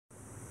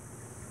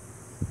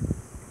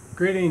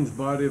Greetings,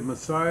 Body of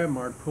Messiah.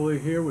 Mark Pulley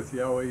here with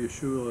Yahweh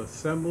Yahshua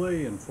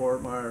Assembly in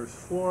Fort Myers,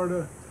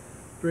 Florida,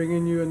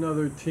 bringing you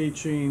another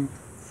teaching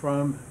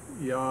from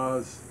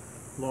Yah's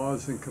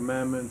laws and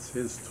commandments,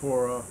 His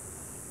Torah,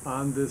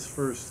 on this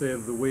first day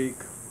of the week.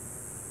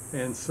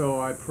 And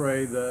so I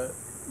pray that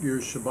your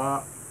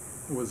Shabbat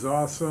was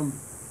awesome.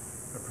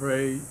 I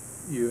pray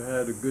you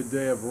had a good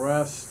day of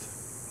rest,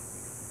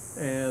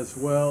 as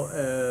well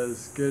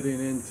as getting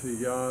into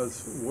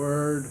Yah's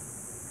Word,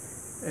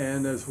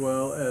 and as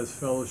well as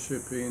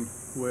fellowshipping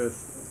with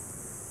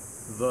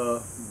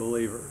the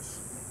believers.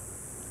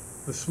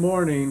 This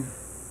morning,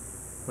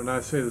 when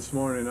I say this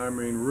morning, I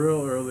mean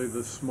real early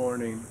this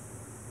morning,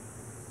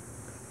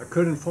 I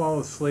couldn't fall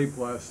asleep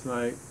last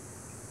night,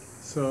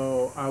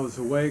 so I was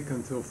awake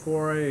until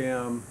 4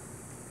 a.m.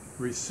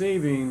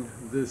 receiving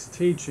this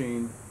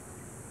teaching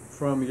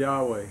from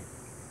Yahweh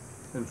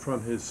and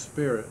from His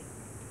Spirit.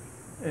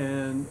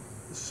 And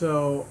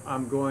so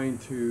I'm going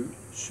to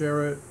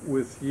share it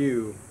with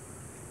you,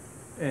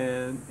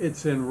 and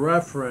it's in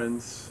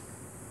reference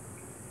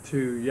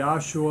to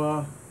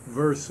Yahshua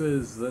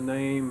versus the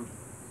name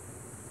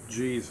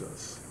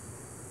Jesus,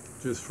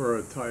 just for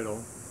a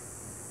title.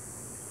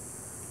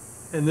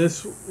 And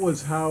this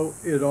was how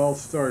it all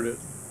started.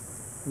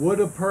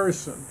 Would a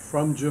person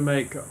from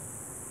Jamaica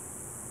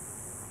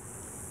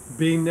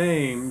be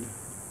named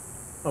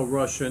a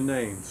Russian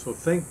name? So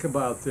think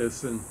about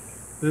this, and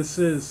this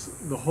is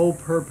the whole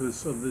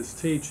purpose of this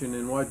teaching,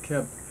 and what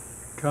kept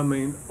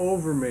coming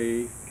over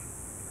me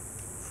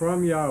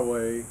from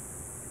Yahweh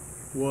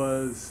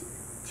was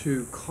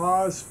to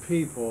cause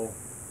people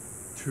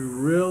to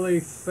really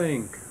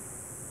think.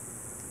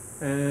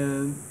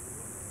 And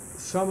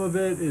some of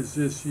it is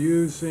just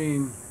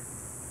using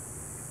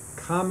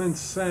common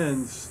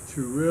sense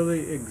to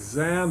really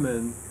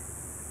examine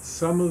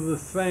some of the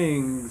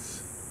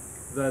things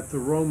that the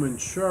Roman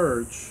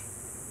Church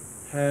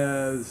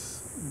has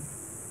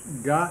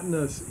gotten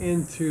us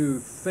into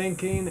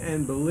thinking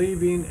and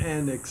believing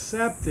and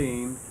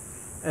accepting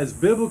as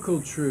biblical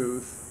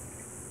truth,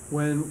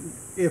 when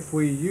if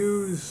we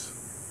use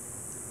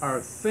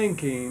our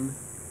thinking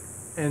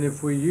and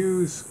if we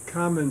use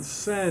common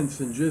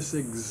sense and just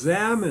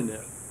examine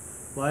it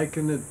like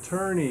an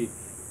attorney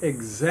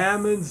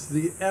examines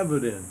the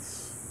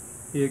evidence,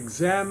 he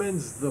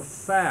examines the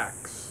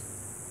facts,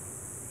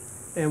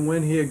 and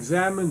when he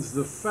examines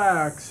the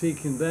facts, he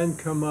can then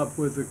come up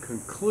with a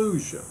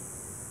conclusion.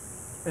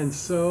 And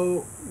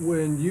so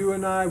when you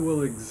and I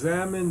will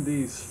examine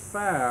these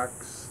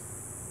facts,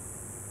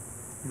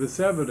 this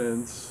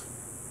evidence,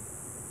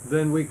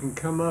 then we can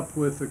come up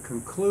with a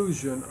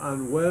conclusion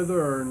on whether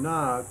or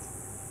not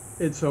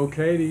it's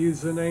okay to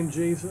use the name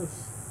Jesus,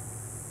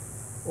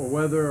 or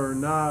whether or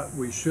not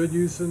we should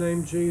use the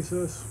name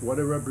Jesus, what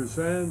it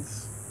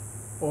represents,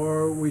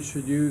 or we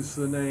should use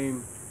the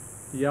name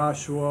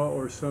Yahshua,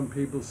 or some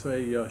people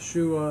say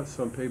Yahshua,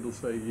 some people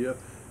say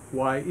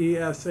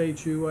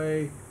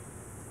Y-E-S-H-U-A.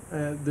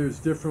 There's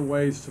different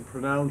ways to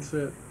pronounce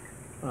it.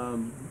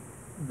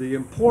 The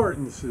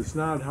importance is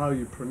not how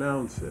you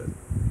pronounce it.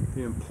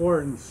 The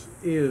importance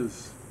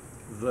is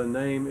the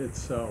name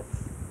itself.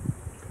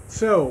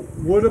 So,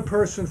 would a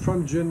person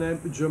from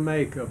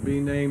Jamaica be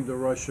named a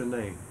Russian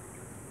name?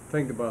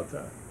 Think about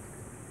that.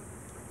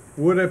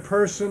 Would a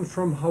person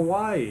from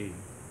Hawaii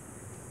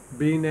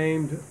be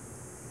named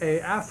an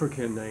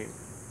African name?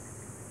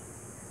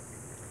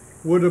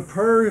 Would a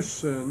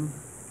person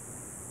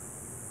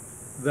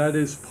that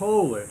is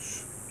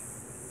Polish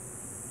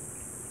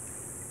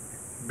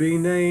be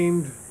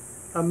named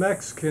a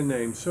Mexican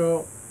name?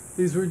 So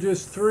these were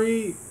just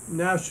three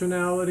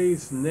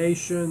nationalities,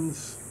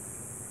 nations,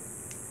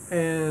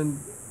 and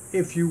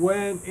if you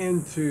went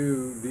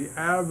into the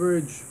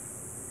average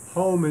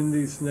home in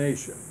these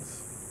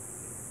nations,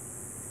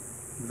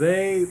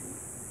 a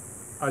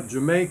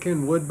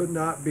Jamaican would but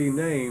not be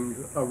named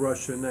a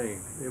Russian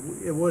name.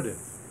 It wouldn't.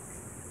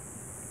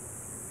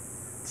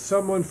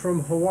 Someone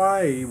from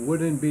Hawaii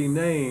wouldn't be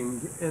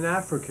named an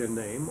African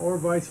name, or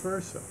vice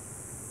versa.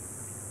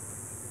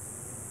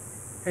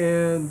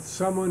 And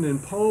someone in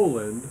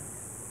Poland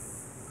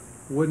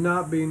would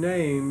not be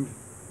named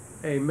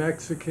a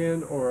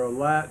Mexican or a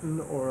Latin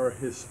or a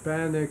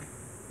Hispanic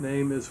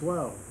name as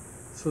well.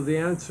 So the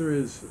answer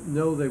is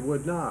no, they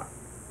would not.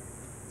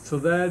 So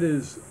that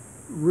is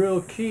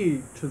real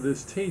key to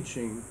this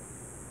teaching,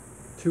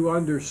 to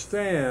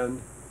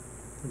understand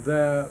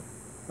that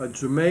a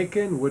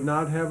Jamaican would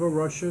not have a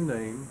Russian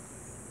name,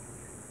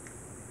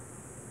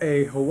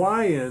 a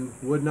Hawaiian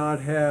would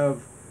not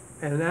have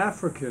an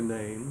African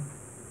name,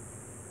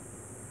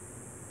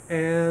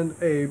 and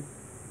a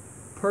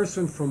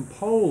person from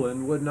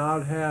Poland would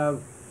not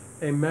have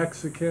a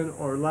Mexican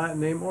or Latin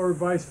name, or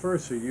vice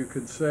versa. You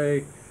could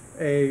say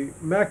a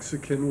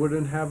Mexican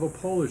wouldn't have a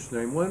Polish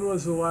name. When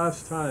was the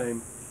last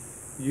time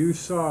you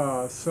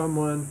saw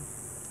someone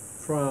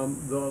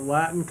from the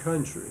Latin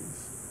countries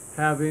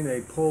having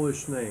a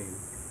Polish name,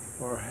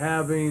 or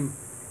having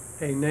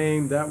a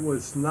name that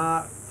was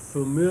not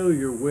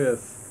familiar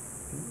with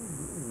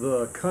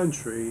the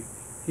country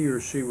he or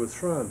she was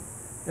from?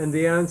 And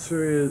the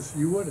answer is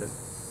you wouldn't.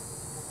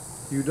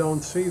 You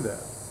don't see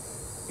that.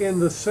 In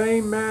the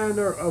same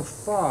manner of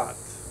thought,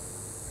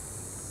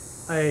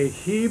 a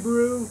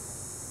Hebrew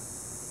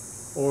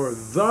or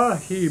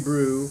the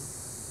Hebrew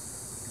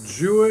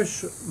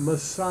Jewish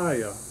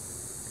Messiah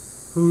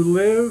who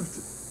lived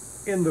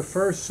in the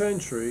first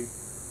century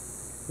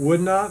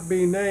would not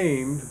be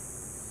named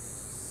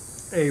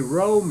a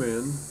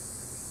Roman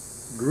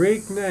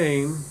Greek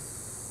name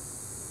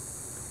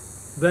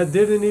that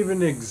didn't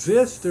even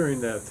exist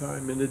during that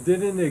time, and it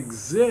didn't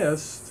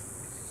exist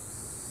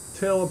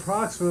till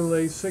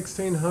approximately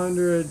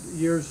 1600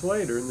 years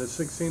later, in the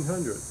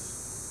 1600s.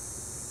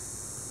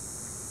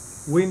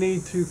 We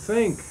need to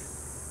think.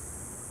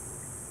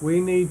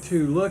 We need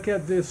to look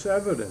at this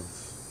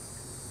evidence.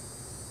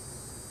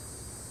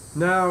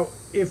 Now,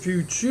 if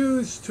you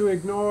choose to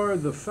ignore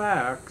the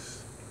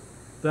facts,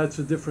 that's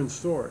a different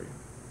story.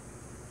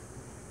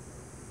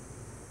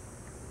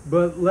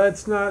 But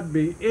let's not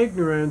be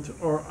ignorant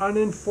or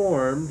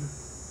uninformed,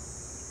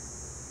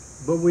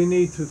 but we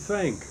need to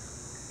think.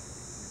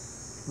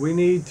 We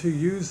need to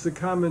use the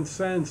common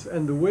sense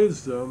and the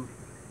wisdom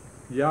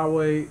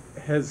Yahweh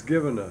has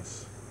given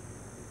us.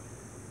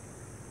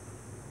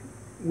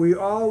 We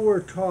all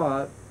were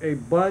taught a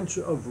bunch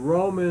of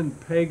Roman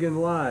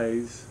pagan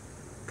lies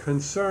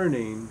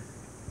concerning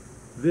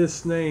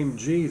this name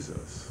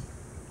Jesus,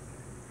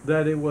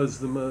 that it was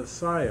the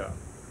Messiah,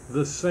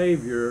 the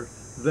Savior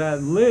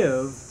that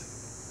lived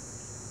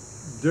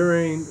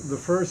during the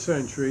first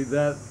century,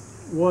 that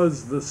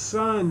was the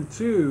son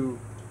to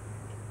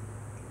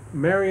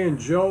Mary and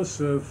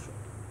Joseph,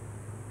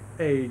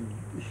 a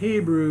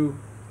Hebrew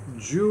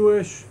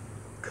Jewish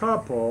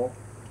couple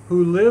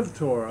who lived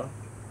Torah,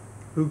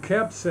 who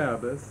kept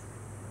Sabbath,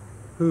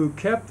 who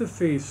kept the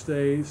feast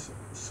days,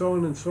 so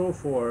on and so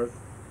forth,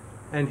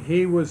 and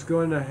he was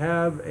going to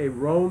have a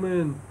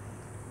Roman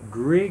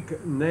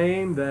Greek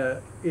name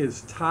that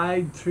is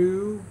tied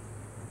to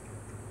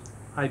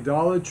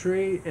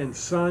idolatry and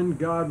sun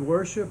god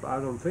worship? I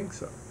don't think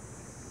so.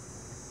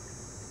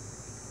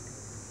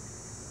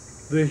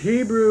 The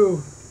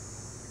Hebrew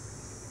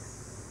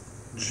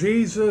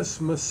Jesus,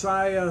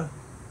 Messiah,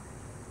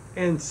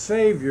 and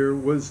Savior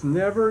was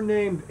never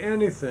named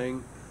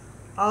anything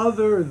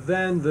other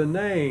than the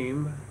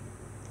name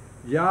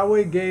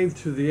Yahweh gave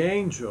to the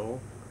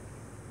angel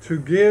to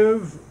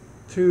give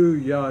to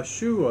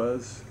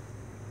Yahshua's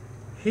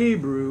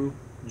Hebrew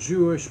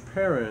Jewish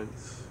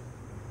parents.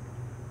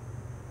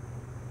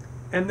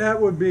 And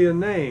that would be a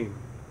name,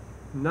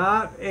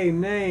 not a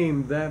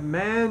name that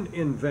man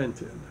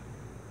invented.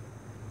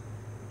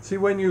 See,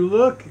 when you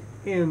look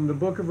in the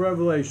book of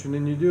Revelation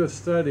and you do a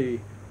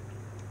study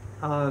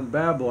on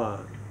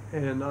Babylon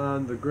and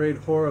on the great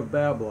whore of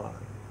Babylon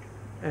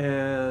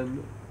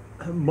and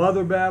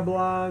mother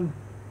Babylon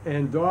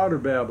and daughter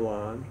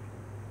Babylon,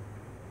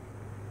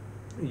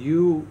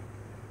 you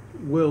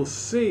will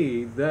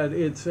see that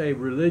it's a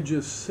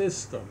religious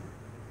system.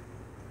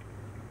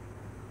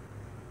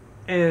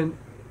 And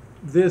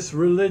this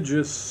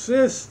religious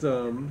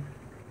system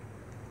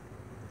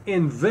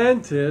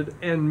invented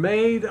and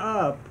made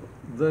up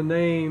the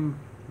name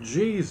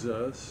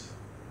Jesus,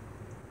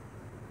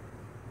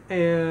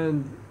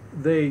 and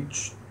they,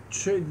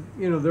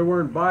 there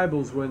weren't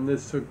Bibles when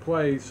this took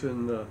place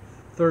in the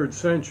 3rd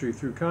century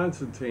through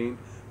Constantine,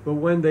 but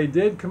when they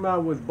did come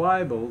out with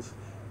Bibles,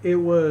 it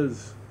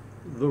was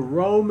the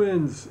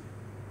Romans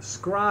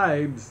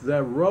scribes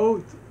that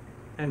wrote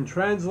and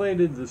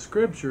translated the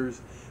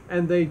scriptures,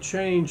 and they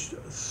changed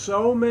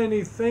so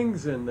many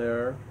things in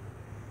there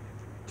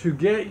to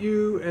get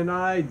you and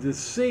I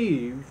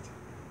deceived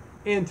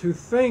into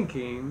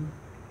thinking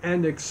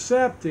and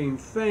accepting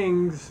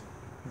things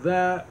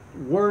that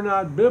were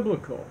not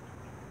biblical,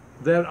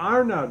 that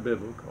are not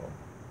biblical,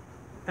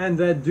 and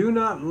that do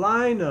not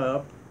line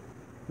up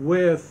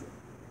with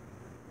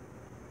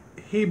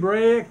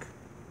Hebraic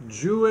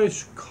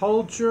Jewish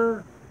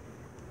culture,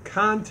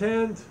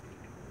 content,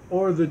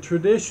 or the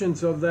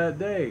traditions of that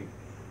day.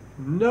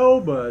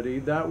 Nobody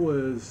that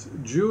was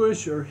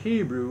Jewish or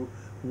Hebrew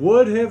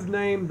would have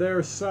named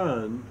their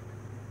son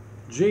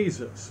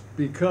Jesus,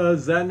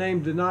 because that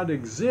name did not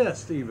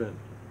exist even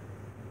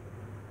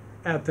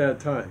at that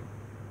time.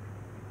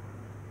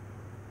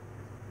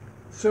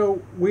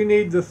 So we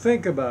need to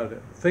think about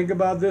it. Think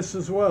about this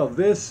as well.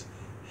 This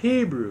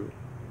Hebrew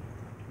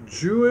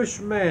Jewish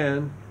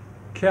man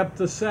kept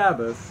the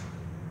Sabbath,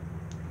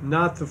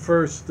 not the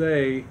first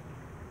day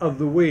of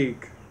the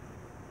week.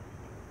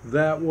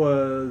 That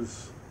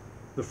was,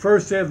 the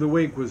first day of the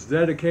week was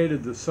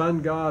dedicated to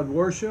sun god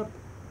worship,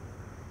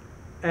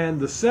 and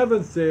the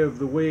 7th day of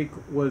the week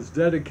was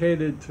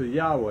dedicated to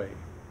Yahweh.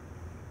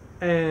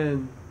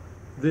 And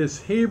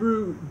this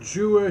Hebrew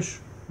Jewish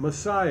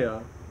Messiah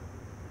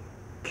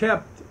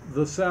kept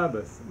the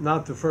Sabbath,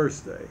 not the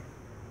first day.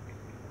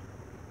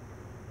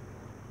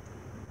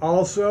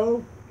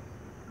 Also,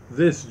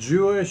 this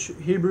Jewish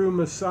Hebrew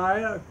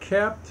Messiah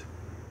kept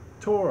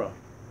Torah.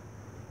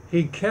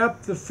 He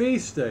kept the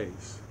feast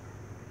days.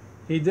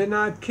 He did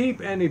not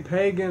keep any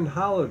pagan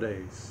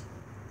holidays.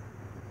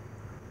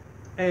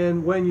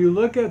 And when you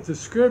look at the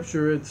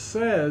scripture, it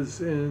says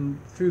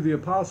through the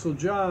Apostle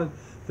John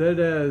that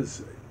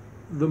as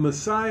the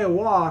Messiah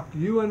walked,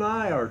 you and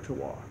I are to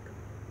walk.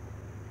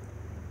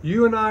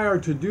 You and I are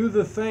to do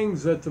the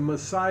things that the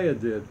Messiah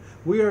did.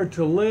 We are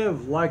to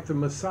live like the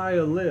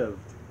Messiah lived,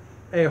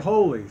 a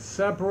holy,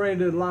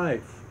 separated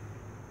life,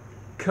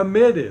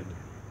 committed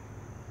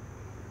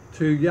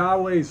to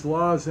Yahweh's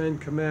laws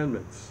and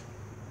commandments.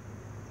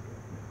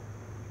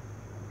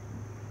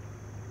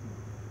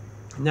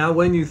 Now,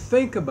 when you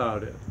think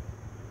about it,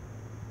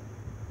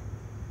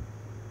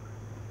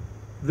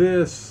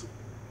 this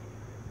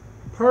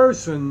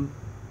person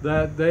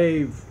that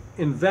they've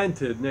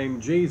invented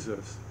named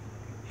Jesus,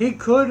 he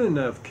couldn't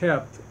have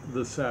kept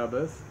the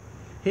Sabbath.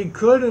 He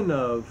couldn't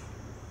have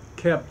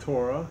kept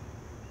Torah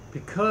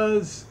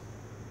because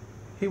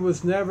he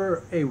was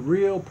never a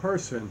real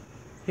person.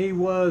 He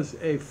was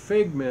a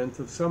figment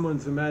of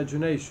someone's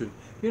imagination.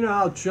 You know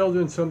how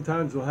children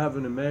sometimes will have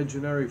an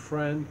imaginary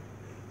friend?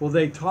 Well,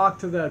 they talk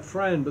to that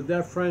friend, but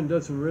that friend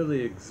doesn't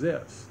really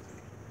exist.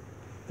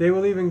 They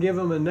will even give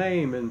him a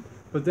name,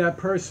 but that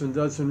person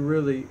doesn't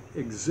really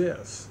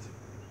exist.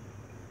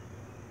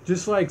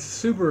 Just like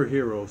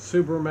superheroes,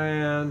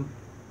 Superman,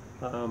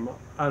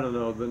 I don't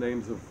know the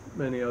names of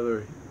many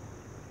other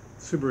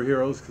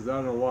superheroes because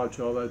I don't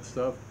watch all that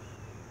stuff.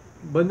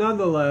 But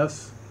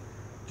nonetheless,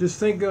 just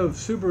think of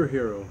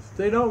superheroes.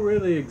 They don't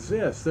really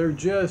exist. They're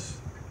just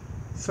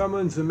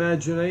someone's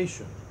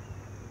imagination.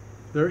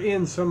 They're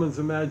in someone's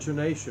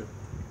imagination.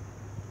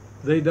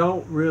 They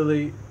don't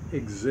really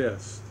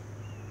exist.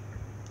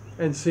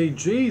 And see,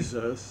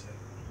 Jesus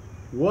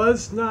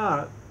was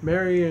not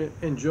Mary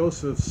and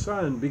Joseph's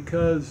son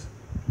because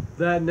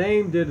that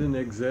name didn't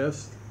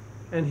exist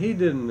and he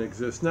didn't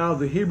exist. Now,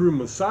 the Hebrew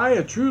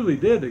Messiah truly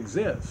did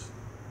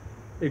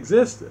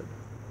existed.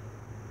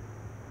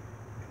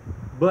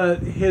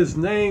 But his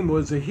name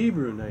was a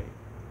Hebrew name,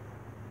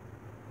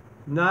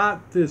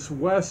 not this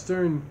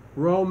Western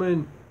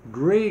Roman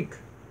Greek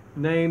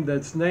name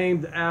that's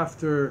named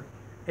after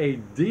a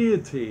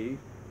deity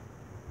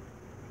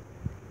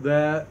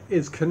that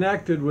is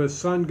connected with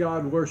sun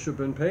god worship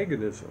and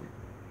paganism.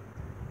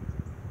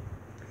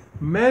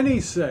 Many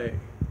say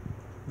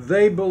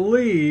they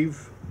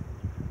believe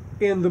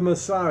in the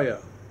Messiah,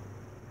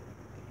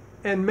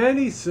 and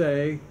many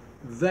say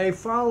they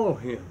follow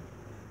him.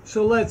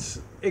 So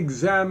let's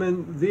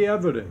examine the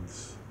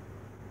evidence.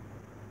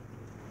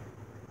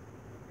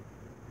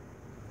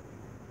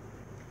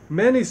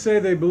 Many say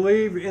they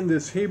believe in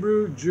this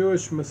Hebrew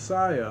Jewish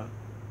Messiah,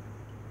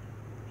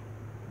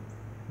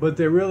 but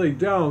they really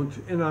don't,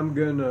 and I'm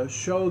going to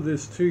show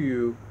this to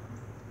you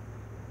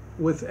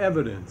with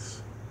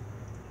evidence.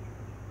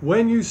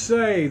 When you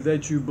say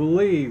that you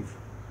believe,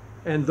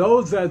 and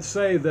those that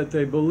say that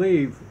they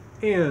believe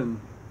in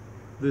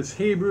this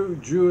Hebrew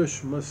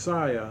Jewish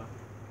Messiah,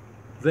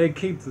 they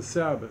keep the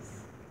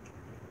Sabbath.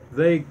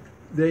 They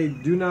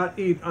do not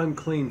eat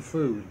unclean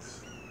foods.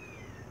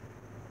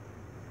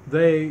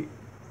 They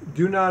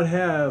do not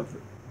have,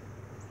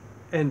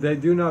 and they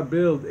do not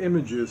build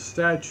images,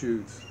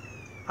 statues,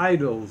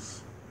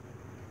 idols.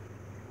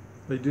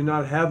 They do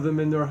not have them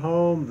in their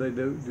home.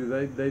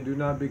 They do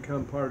not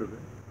become part of it.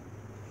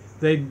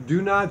 They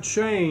do not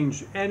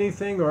change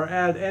anything or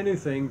add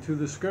anything to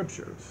the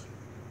scriptures.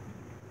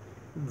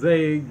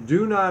 They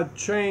do not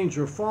change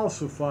or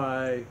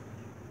falsify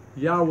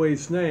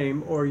Yahweh's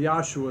name or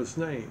Yahshua's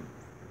name.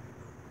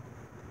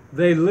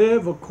 They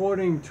live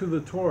according to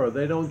the Torah.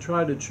 They don't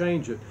try to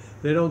change it.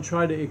 They don't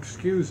try to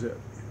excuse it.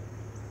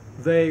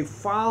 They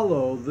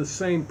follow the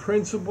same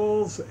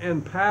principles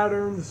and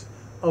patterns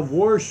of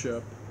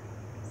worship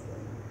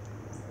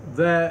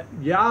that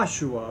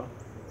Yahshua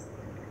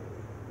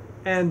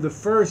and the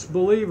first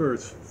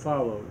believers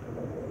followed.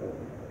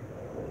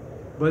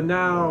 But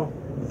now,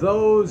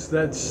 those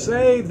that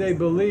say they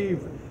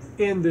believe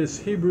in this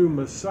Hebrew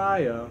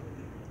Messiah,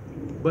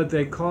 but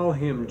they call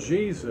him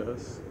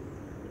Jesus,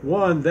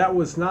 one, that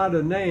was not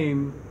a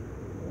name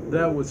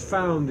that was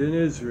found in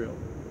Israel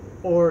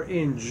or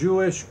in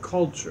Jewish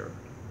culture.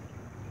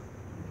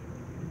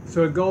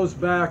 So it goes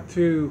back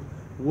to,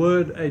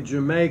 would a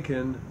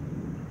Jamaican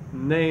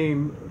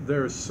name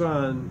their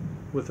son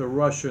with a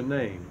Russian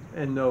name?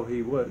 And no,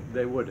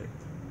 they wouldn't.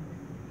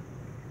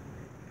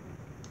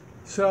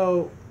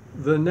 So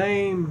the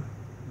name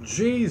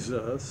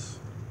Jesus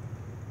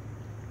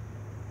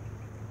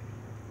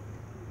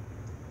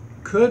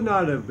could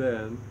not have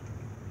been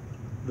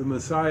the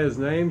Messiah's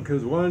name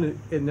because, one,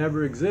 it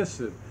never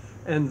existed.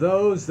 And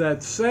those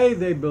that say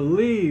they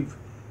believe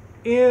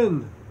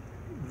in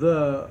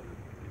the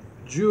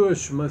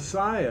Jewish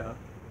Messiah,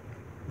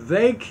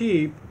 they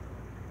keep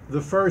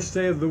the first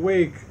day of the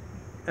week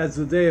as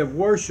the day of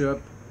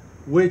worship,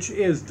 which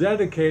is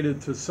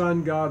dedicated to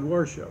sun god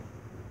worship.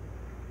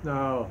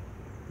 Now,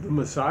 the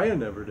Messiah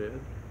never did.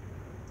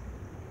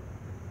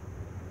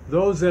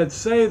 Those that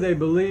say they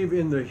believe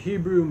in the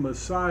Hebrew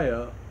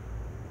Messiah,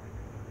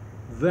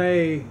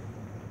 they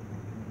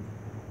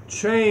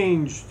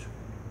changed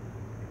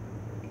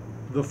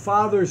the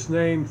Father's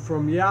name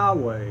from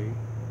Yahweh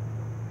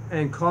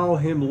and call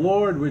him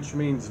Lord, which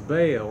means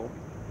Baal,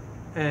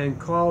 and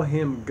call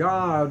him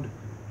God,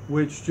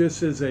 which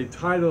just is a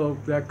title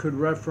that could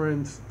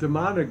reference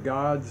demonic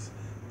gods,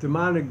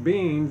 demonic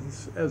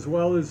beings, as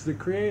well as the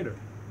Creator.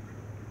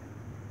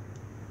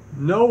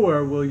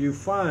 Nowhere will you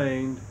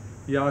find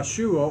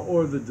Yahshua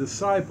or the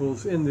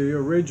disciples in the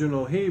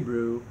original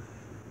Hebrew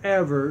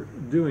ever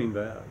doing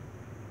that.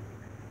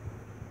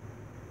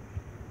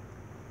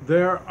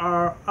 There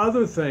are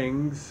other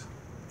things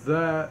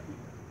that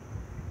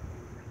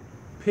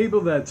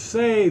people that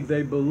say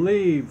they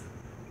believe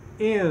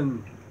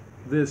in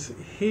this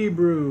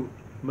Hebrew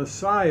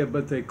Messiah,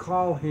 but they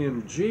call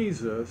him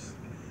Jesus,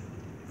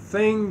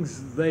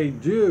 things they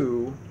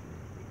do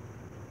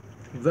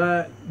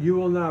that you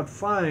will not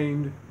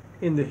find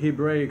in the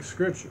Hebraic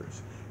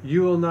scriptures.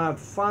 You will not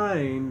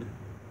find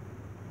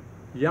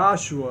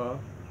Yahshua,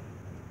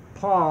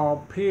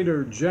 Paul,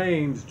 Peter,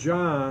 James,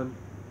 John,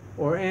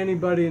 or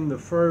anybody in the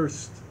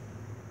first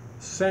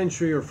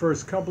century or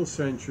first couple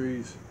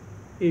centuries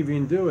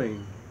even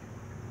doing.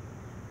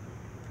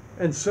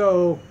 And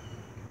so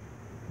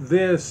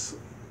this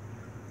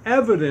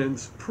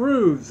evidence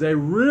proves they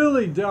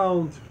really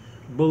don't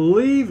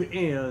believe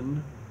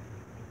in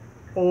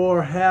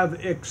or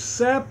have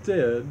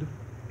accepted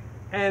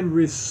and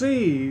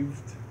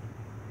received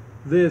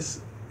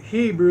this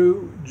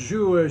Hebrew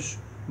Jewish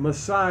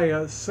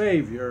Messiah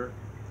Savior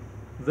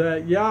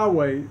that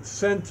Yahweh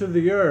sent to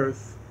the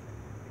earth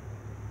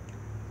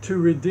to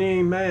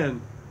redeem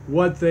man.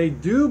 What they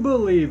do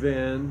believe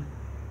in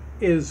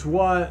is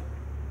what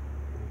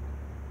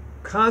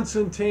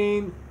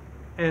Constantine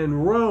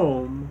and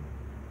Rome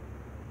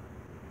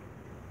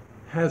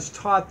has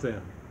taught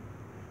them.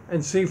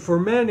 And see, for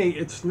many,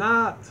 it's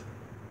not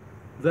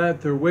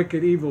that they're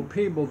wicked, evil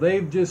people.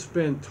 They've just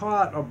been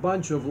taught a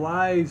bunch of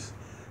lies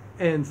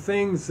and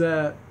things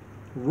that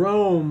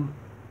Rome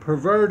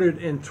perverted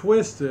and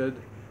twisted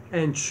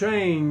and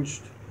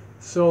changed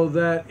so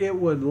that it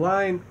would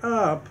line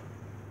up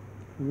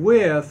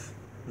with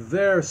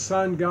their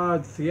sun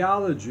god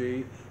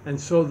theology, and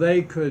so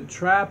they could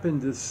trap and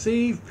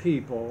deceive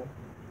people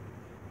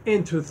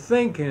into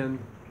thinking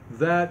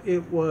that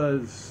it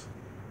was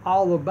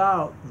all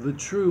about the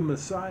true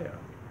Messiah.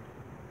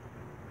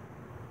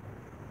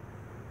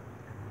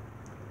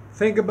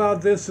 Think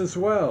about this as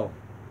well.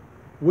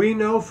 We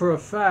know for a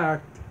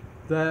fact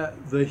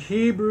that the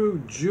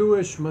Hebrew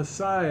Jewish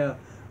Messiah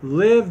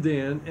lived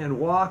in and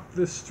walked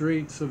the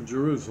streets of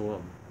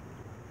Jerusalem.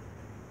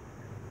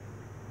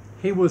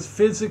 He was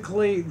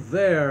physically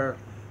there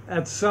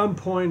at some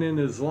point in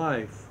his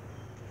life.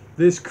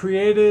 This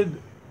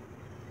created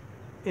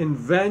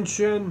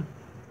invention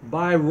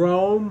by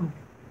Rome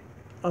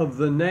of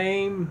the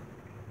name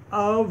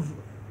of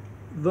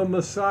the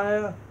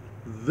Messiah.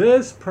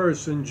 This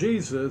person,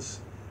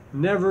 Jesus,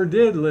 never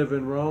did live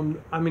in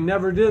Rome.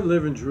 Never did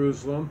live in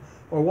Jerusalem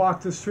or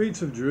walk the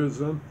streets of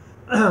Jerusalem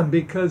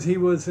because he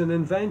was an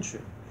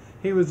invention.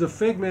 He was a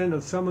figment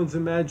of someone's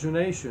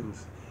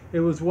imaginations. It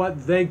was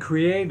what they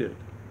created.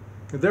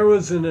 There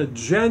was an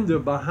agenda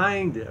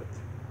behind it.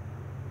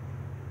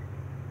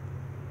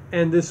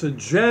 And this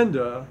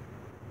agenda,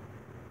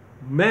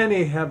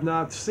 many have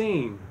not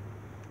seen.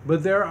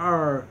 But there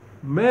are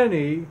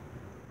many,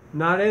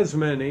 not as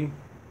many,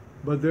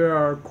 but there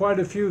are quite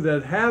a few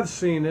that have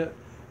seen it,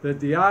 that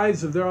the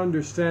eyes of their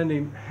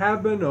understanding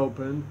have been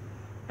opened,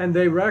 and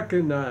they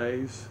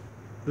recognize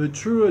the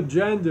true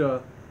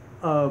agenda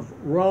of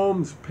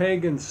Rome's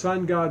pagan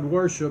sun god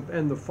worship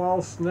and the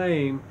false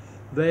name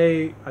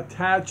they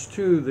attach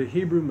to the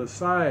Hebrew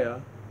Messiah.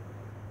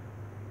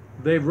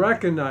 They've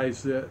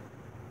recognized it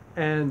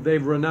and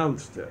they've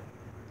renounced it.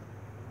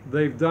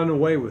 They've done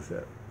away with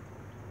it.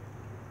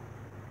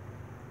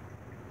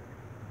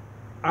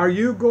 Are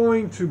you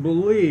going to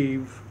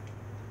believe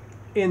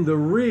in the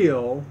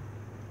real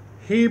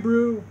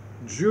Hebrew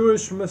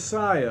Jewish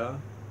Messiah,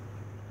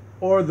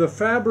 or the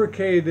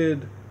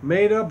fabricated,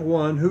 made-up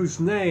one whose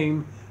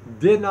name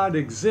did not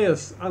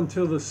exist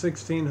until the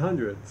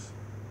 1600s?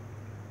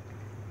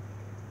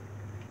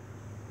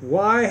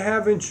 Why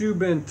haven't you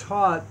been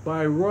taught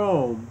by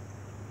Rome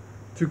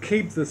to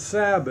keep the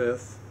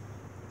Sabbath,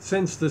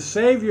 since the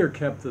Savior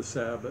kept the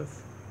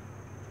Sabbath,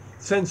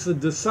 since the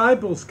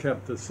disciples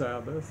kept the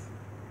Sabbath?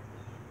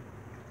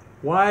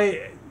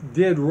 Why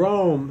did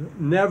Rome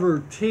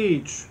never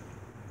teach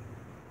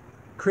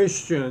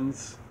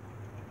Christians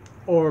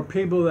or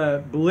people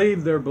that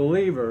believe they're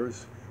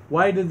believers?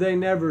 Why did they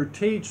never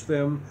teach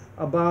them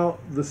about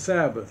the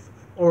Sabbath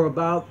or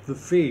about the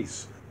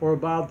feast or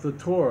about the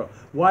Torah?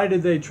 Why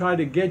did they try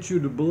to get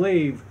you to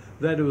believe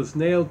that it was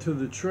nailed to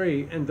the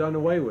tree and done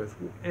away with,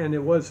 and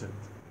it wasn't?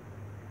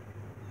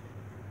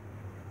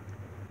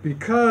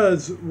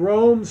 Because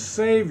Rome's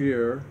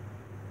Savior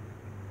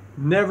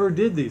never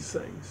did these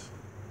things.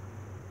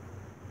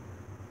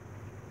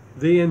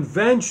 The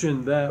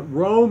invention that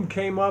Rome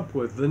came up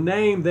with, the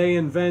name they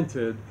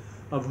invented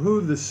of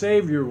who the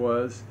Savior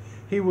was,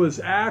 he was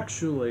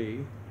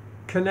actually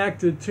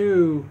connected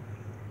to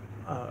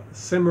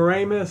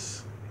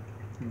Semiramis,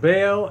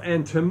 Baal,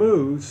 and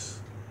Tammuz,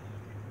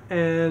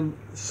 and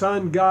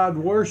sun god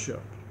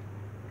worship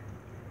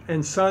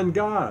and sun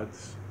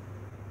gods.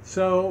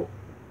 So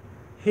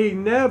he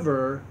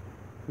never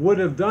would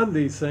have done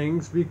these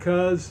things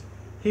because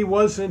he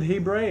wasn't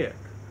Hebraic.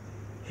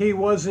 He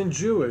wasn't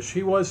Jewish.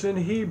 He wasn't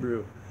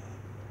Hebrew.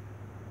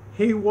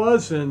 He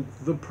wasn't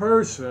the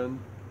person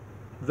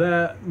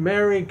that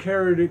Mary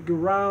carried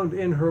around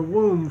in her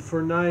womb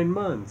for 9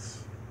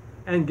 months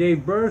and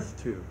gave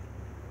birth to.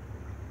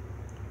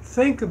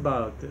 Think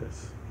about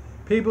this.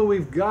 People,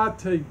 we've got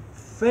to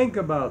think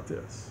about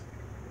this.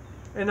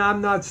 And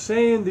I'm not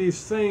saying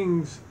these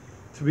things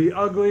to be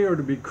ugly or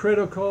to be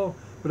critical,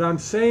 but I'm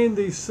saying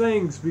these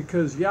things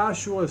because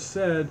Yahshua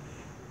said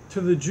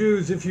to the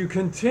Jews, if you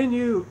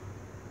continue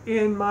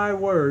in my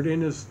word,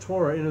 in his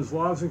Torah, in his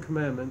laws and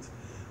commandments,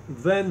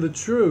 then the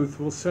truth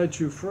will set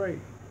you free.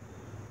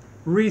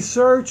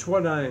 Research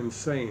what I am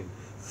saying.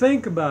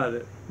 Think about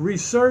it.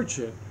 Research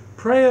it.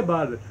 Pray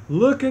about it.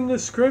 Look in the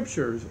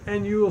scriptures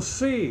and you will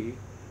see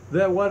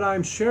that what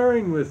I'm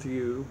sharing with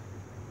you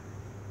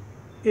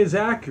is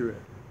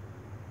accurate.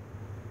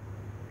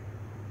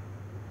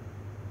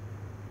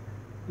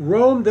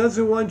 Rome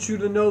doesn't want you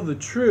to know the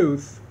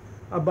truth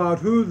about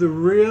who the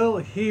real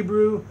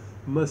Hebrew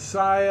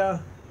Messiah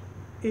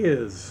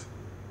is.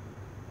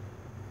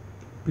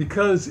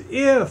 Because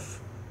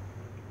if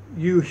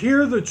you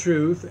hear the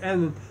truth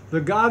and the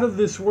God of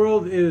this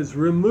world is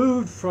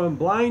removed from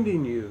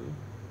blinding you,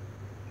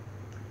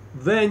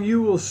 then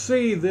you will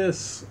see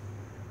this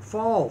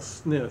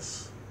falsity,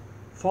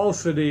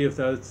 if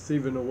that's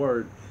even a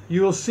word.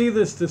 You will see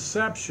this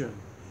deception.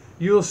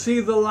 You will see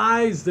the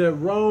lies that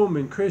Rome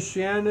and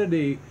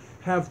Christianity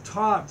have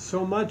taught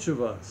so much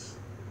of us.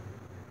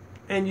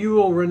 And you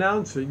will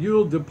renounce it. You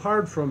will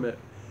depart from it.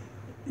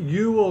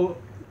 You will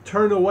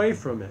turn away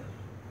from it.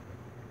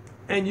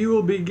 And you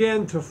will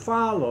begin to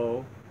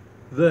follow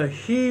the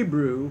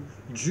Hebrew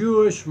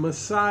Jewish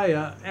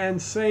Messiah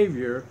and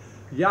Savior,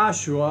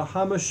 Yahshua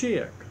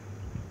HaMashiach.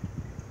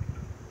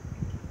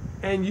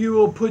 And you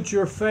will put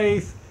your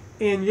faith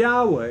in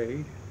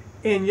Yahweh,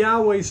 in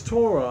Yahweh's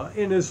Torah,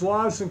 in his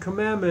laws and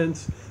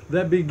commandments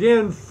that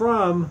begin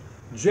from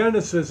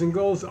Genesis and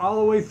goes all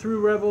the way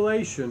through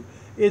Revelation.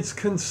 It's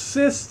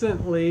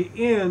consistently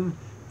in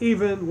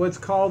even what's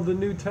called the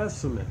New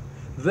Testament.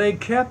 They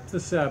kept the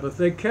Sabbath,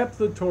 they kept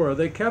the Torah,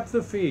 they kept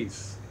the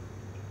feasts.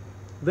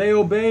 They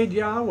obeyed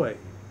Yahweh.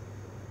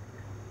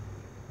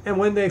 And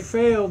when they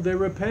failed, they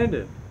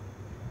repented.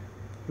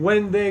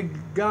 When they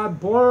got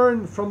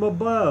born from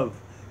above,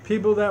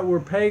 people that were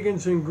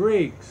pagans and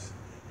Greeks,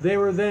 they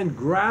were then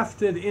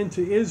grafted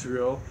into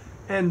Israel,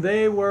 and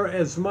they were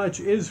as much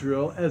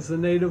Israel as the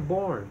native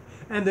born.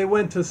 And they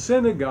went to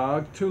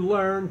synagogue to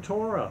learn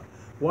Torah.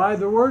 Why?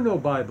 There were no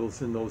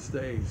Bibles in those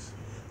days.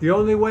 The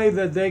only way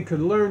that they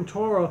could learn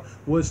Torah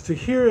was to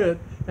hear it,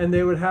 and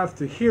they would have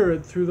to hear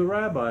it through the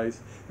rabbis.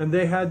 And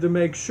they had to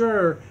make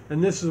sure,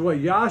 and this is what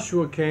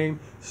Yahshua came,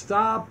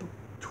 stop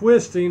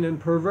twisting and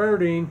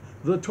perverting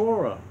the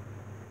Torah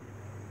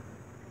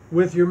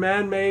with your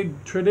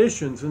man-made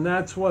traditions. And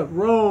that's what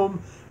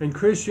Rome and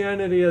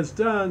Christianity has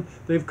done.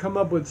 They've come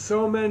up with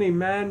so many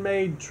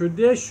man-made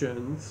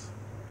traditions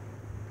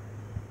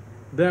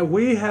that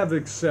we have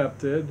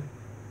accepted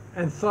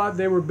and thought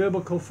they were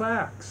biblical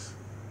facts.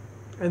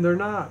 And they're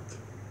not.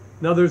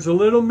 Now there's a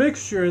little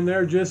mixture in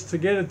there just to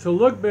get it to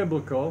look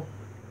biblical,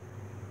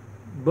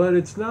 but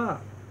it's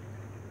not.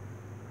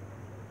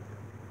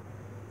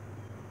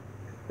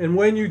 And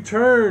when you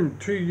turn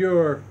to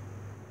your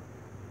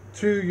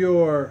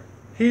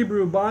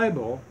Hebrew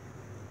Bible,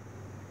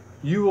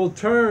 you will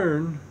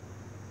turn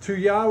to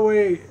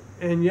Yahweh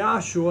and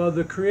Yahshua,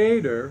 the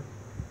Creator,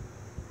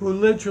 who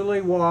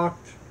literally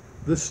walked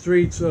the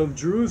streets of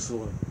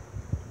Jerusalem.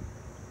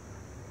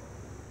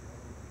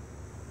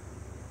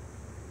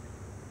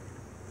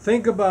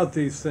 Think about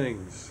these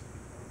things.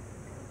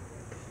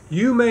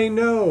 You may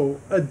know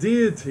a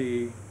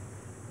deity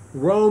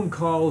Rome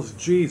calls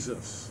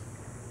Jesus.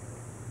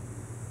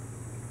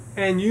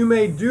 And you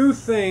may do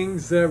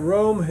things that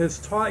Rome has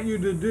taught you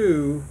to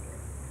do,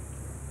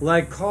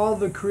 like call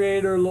the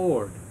Creator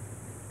Lord,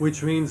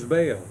 which means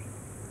Baal.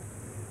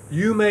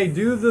 You may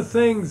do the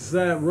things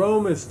that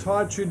Rome has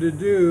taught you to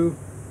do,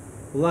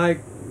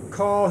 like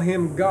call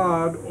him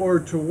God, or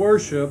to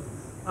worship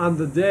on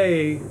the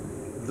day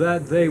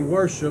that they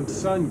worship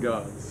sun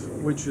gods,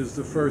 which is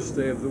the first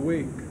day of the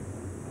week.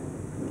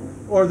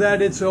 Or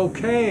that it's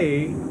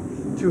okay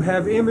to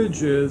have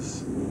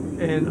images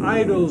and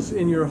idols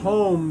in your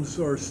homes,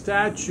 or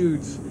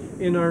statues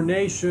in our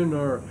nation,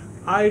 or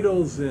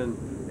idols, and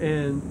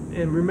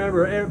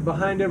remember,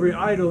 behind every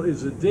idol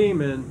is a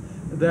demon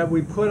that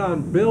we put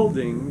on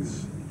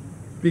buildings,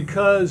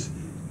 because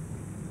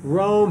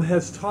Rome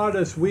has taught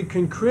us we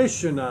can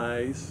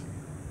Christianize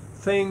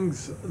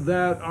things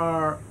that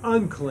are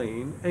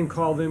unclean and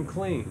call them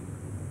clean.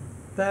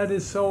 That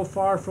is so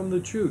far from the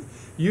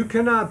truth. You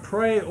cannot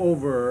pray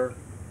over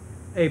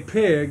a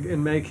pig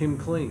and make him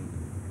clean.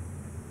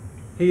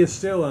 He is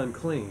still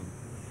unclean.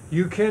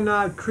 You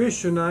cannot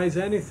Christianize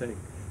anything.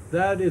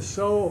 That is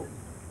so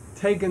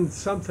taking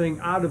something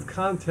out of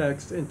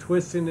context and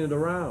twisting it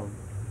around.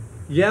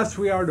 Yes,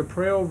 we are to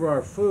pray over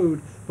our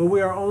food, but we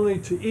are only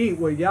to eat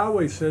what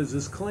Yahweh says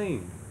is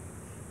clean.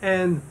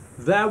 And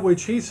that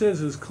which he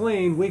says is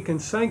clean, we can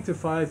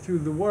sanctify through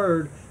the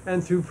word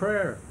and through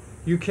prayer.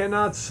 You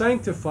cannot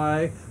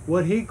sanctify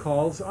what he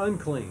calls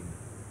unclean.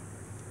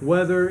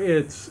 Whether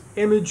it's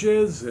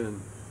images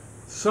and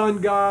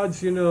sun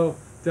gods, you know,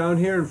 down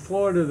here in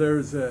Florida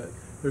there's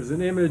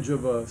an image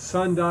of a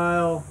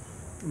sundial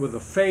with a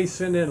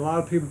face in it. A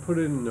lot of people put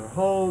it in their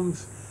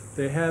homes.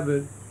 They have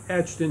it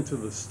etched into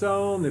the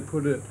stone. They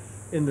put it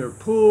in their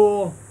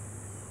pool,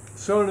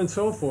 so on and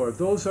so forth.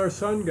 Those are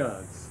sun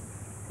gods.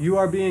 You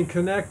are being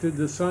connected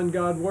to sun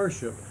god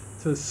worship,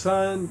 to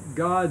sun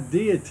god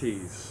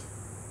deities.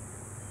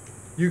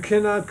 You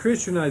cannot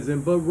Christianize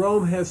them, but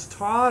Rome has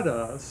taught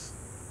us,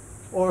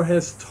 or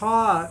has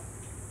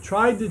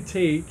tried to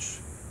teach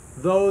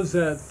those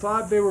that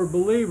thought they were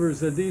believers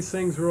that these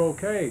things were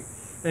okay.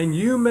 And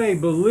you may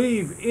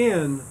believe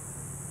in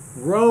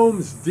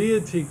Rome's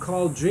deity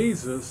called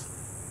Jesus,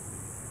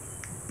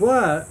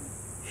 but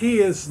he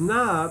is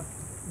not,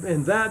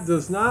 and that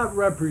does not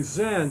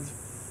represent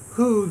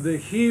who the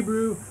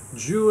Hebrew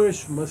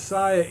Jewish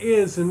Messiah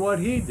is and what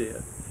he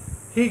did.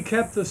 He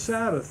kept the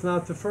Sabbath,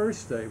 not the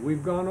first day.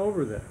 We've gone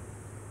over that.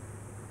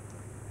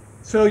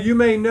 So you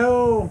may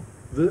know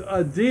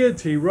a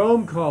deity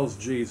Rome calls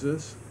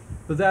Jesus,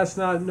 but that's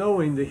not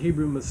knowing the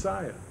Hebrew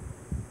Messiah.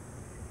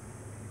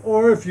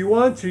 Or if you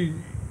want to,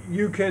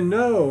 you can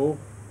know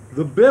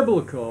the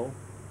biblical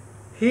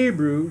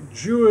Hebrew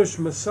Jewish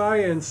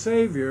Messiah and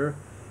Savior,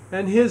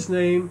 and his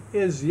name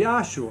is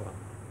Yahshua.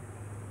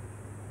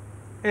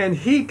 And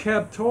he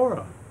kept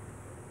Torah.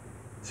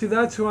 See,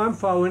 that's who I'm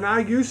following. I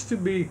used to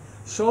be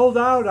sold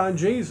out on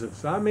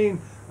Jesus. I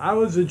mean, I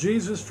was a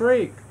Jesus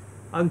freak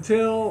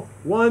until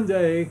one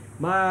day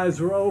my eyes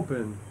were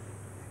opened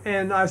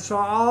and I saw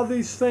all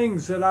these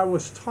things that I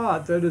was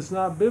taught that is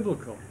not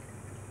biblical.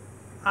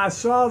 I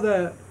saw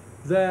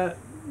that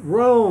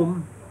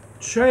Rome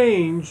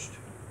changed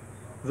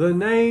the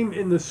name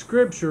in the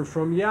scripture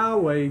from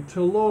Yahweh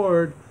to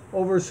Lord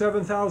over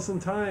 7,000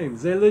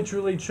 times. They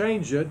literally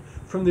changed it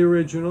from the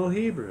original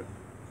Hebrew.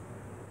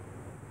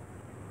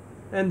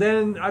 And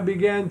then I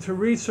began to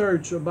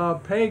research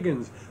about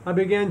pagans. I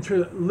began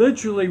to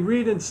literally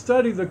read and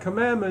study the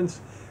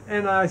commandments,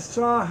 and I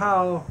saw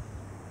how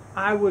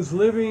I was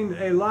living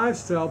a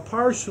lifestyle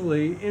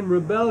partially in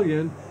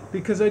rebellion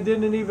because I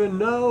didn't even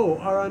know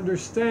or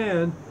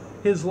understand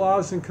his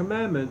laws and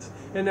commandments.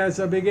 And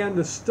as I began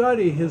to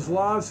study his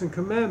laws and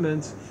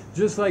commandments,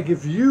 just like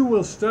if you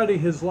will study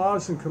his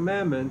laws and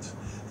commandments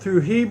through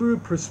Hebrew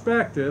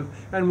perspective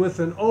and with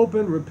an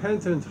open,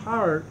 repentant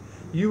heart,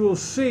 you will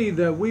see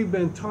that we've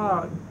been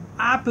taught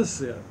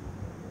opposite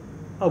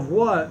of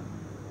what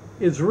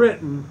is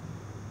written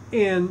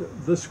in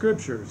the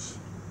scriptures.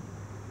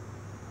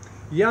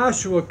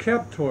 Yahshua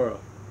kept Torah,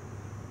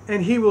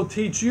 and he will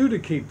teach you to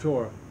keep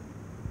Torah.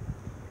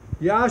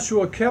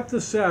 Yahshua kept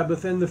the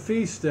Sabbath and the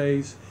feast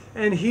days,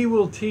 and he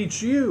will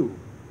teach you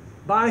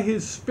by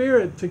his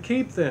Spirit to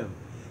keep them.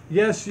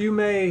 Yes, you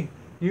may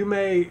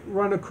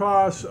run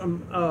across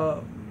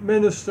a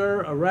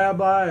minister, a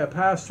rabbi, a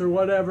pastor,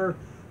 whatever,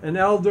 an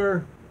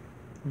elder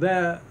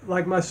that,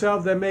 like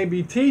myself, that may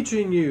be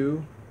teaching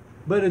you,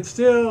 but it's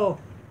still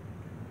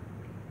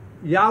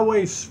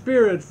Yahweh's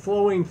Spirit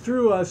flowing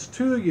through us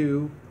to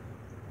you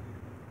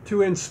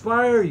to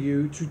inspire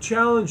you, to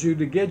challenge you,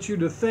 to get you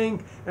to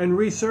think and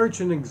research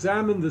and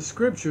examine the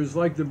scriptures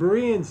like the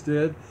Bereans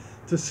did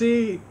to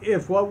see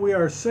if what we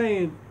are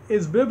saying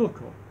is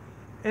biblical.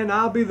 And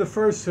I'll be the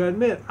first to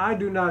admit, I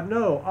do not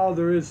know all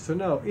there is to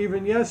know.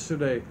 Even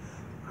yesterday,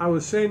 I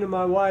was saying to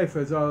my wife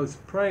as I was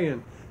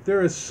praying,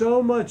 there is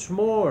so much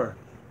more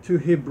to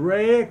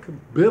Hebraic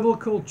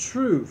biblical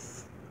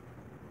truth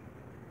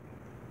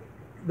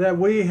that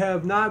we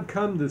have not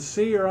come to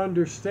see or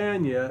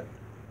understand yet.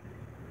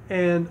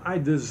 And I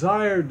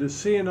desired to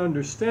see and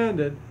understand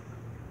it.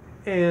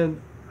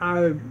 And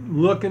I'm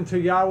looking to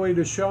Yahweh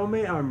to show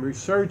me. I'm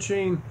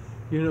researching,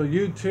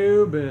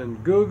 YouTube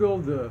and Google,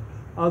 the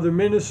other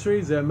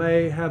ministries that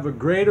may have a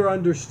greater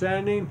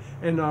understanding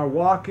and are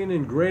walking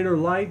in greater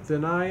light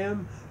than I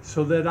am,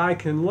 so that I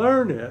can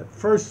learn it,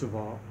 first of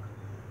all.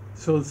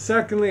 So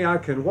secondly, I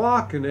can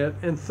walk in it.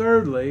 And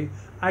thirdly,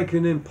 I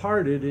can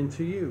impart it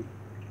into you.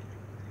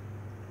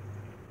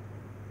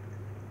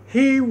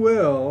 He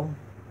will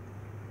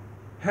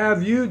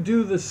have you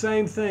do the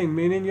same thing,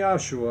 meaning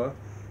Yahshua.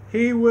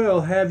 He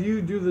will have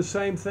you do the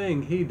same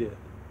thing he did.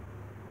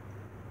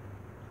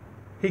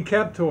 He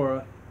kept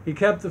Torah. He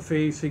kept the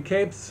feast. He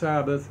kept the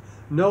Sabbath.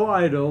 No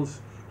idols.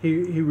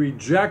 He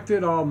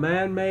rejected all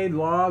man-made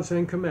laws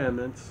and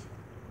commandments.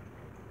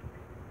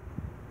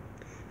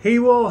 He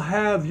will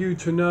have you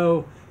to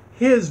know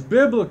his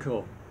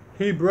biblical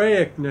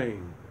Hebraic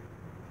name.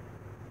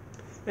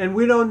 And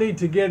we don't need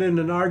to get in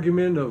an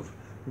argument of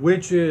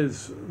which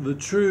is the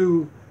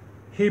true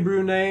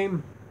Hebrew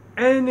name.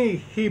 Any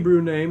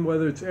Hebrew name,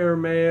 whether it's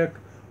Aramaic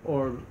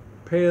or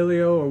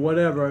Paleo or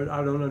whatever,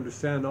 I don't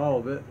understand all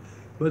of it,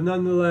 but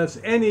nonetheless,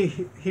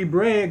 any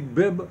Hebraic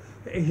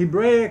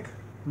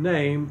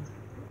name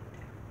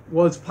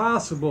was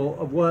possible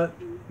of what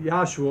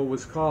Yahshua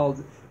was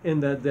called in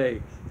that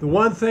day. The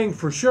one thing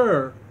for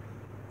sure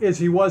is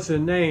he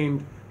wasn't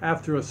named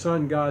after a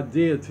sun god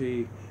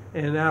deity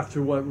and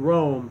after what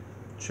Rome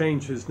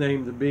changed his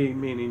name to be,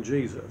 meaning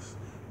Jesus,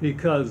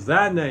 because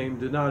that name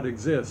did not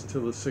exist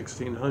till the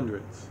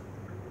 1600s.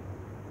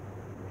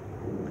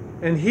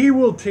 And he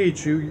will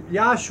teach you,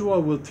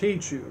 Yahshua will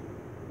teach you,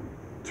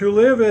 to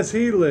live as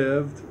he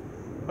lived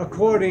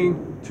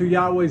according to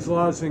Yahweh's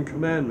laws and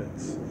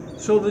commandments.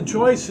 So the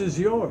choice is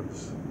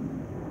yours.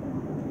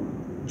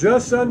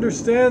 Just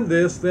understand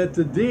this, that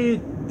the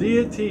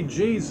deity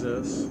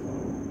Jesus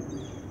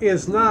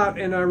is not,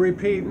 and I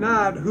repeat,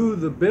 not who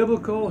the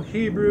biblical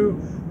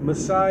Hebrew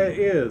Messiah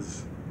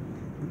is.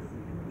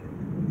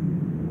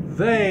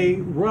 They,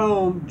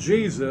 Rome,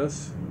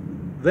 Jesus,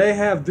 they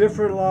have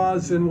different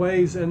laws and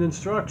ways and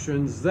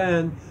instructions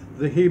than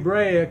the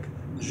Hebraic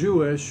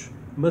Jewish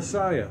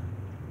Messiah.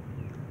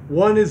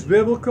 One is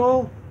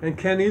biblical and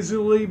can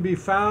easily be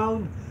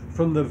found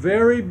from the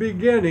very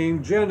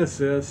beginning,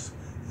 Genesis,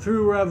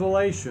 through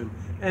Revelation.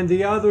 And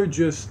the other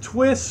just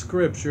twists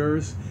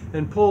scriptures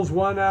and pulls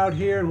one out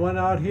here and one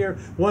out here.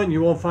 One,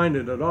 you won't find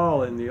it at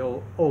all in the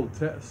Old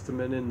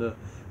Testament,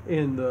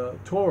 in the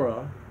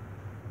Torah.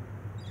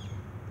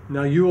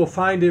 Now you will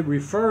find it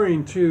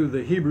referring to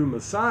the Hebrew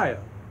Messiah,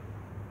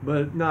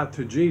 but not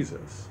to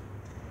Jesus.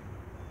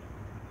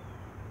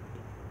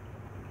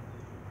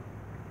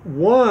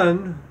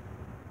 One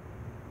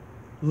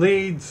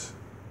leads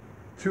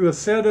to a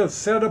set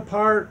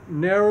apart,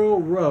 narrow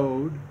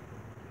road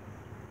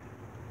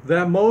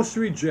that most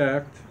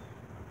reject,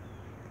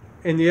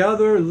 and the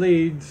other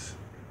leads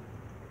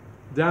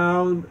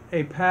down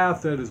a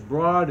path that is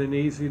broad and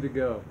easy to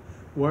go,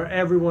 where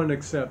everyone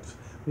accepts.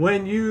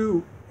 When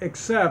you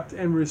accept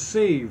and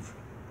receive,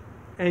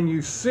 and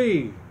you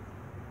see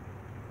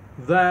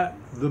that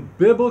the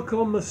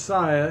biblical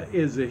Messiah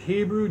is a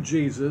Hebrew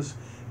Jesus,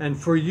 and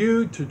for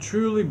you to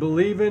truly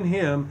believe in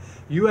him,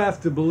 you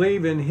have to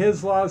believe in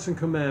his laws and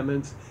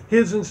commandments,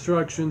 his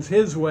instructions,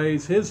 his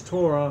ways, his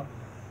Torah,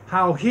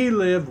 how he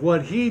lived,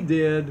 what he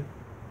did.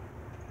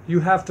 You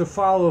have to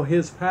follow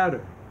his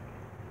pattern.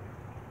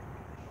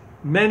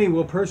 Many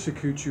will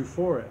persecute you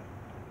for it.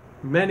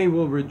 Many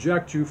will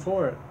reject you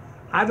for it.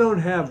 I don't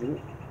have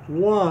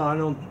one, I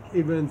don't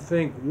even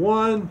think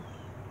one,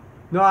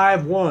 no, I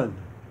have one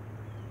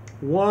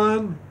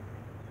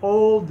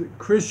old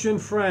Christian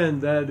friend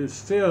that is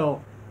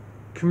still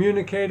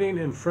communicating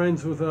and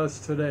friends with us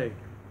today.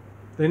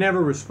 They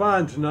never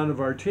respond to none of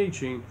our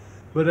teaching,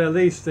 but at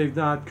least they've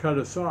not cut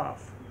us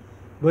off.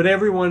 But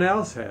everyone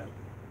else had.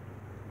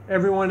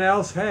 Everyone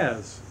else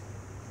has.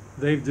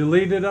 They've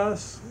deleted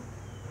us.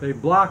 They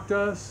blocked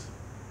us.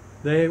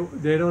 They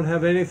don't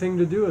have anything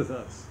to do with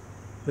us.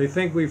 They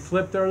think we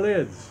flipped our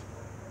lids.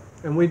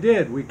 And we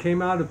did. We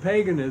came out of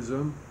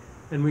paganism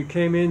and we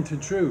came into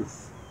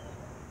truth.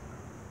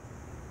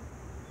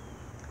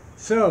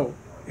 So,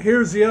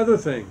 here's the other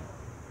thing.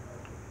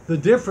 The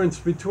difference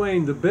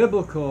between the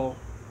biblical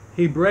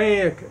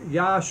Hebraic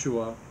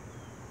Yahshua,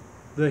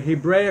 the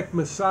Hebraic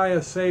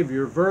Messiah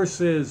Savior,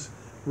 versus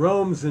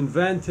Rome's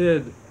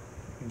invented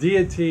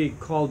deity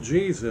called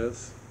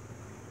Jesus,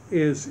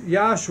 is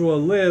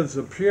Yahshua lives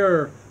a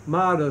pure,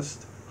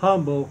 modest,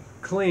 humble,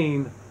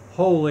 clean,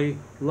 holy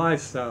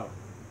lifestyle.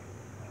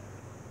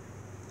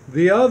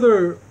 The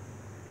other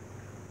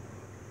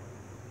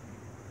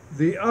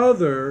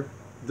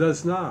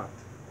does not.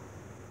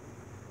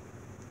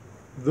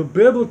 The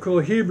biblical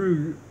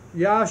Hebrew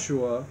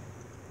Yahshua,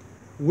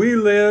 we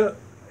live,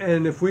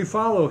 and if we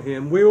follow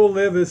him, we will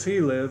live as he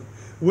lived.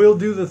 We'll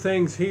do the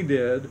things he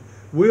did.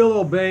 We'll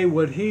obey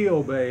what he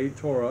obeyed,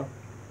 Torah.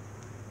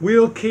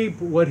 We'll keep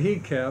what he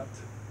kept.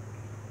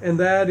 And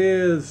that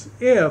is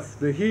if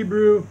the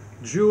Hebrew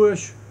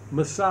Jewish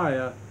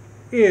Messiah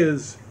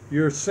is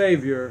your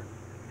Savior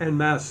and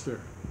Master.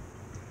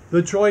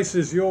 The choice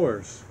is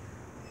yours.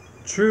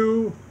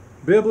 True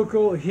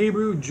biblical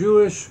Hebrew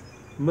Jewish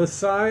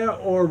Messiah,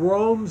 or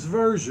Rome's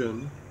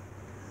version,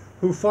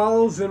 who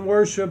follows and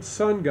worships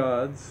sun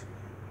gods,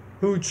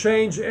 who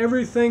change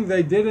everything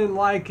they didn't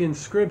like in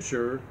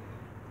Scripture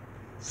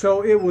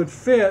so it would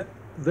fit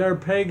their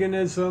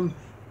paganism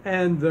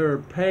and their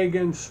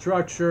pagan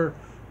structure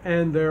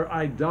and their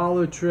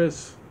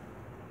idolatrous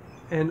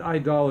and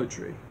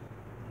idolatry.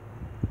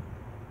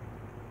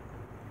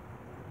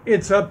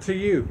 It's up to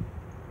you.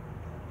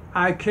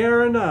 I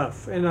care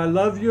enough and I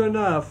love you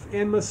enough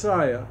in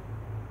Messiah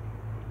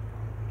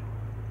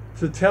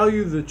to tell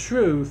you the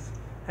truth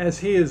as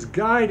he is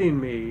guiding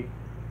me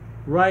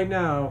right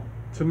now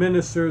to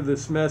minister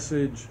this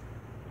message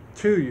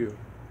to you.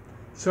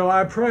 So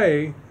I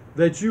pray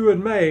that you would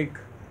make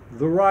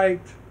the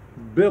right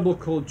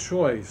biblical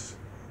choice,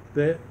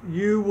 that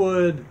you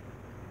would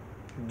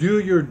do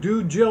your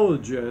due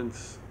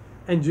diligence,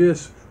 and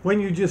just, when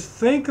you just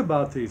think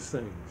about these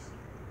things,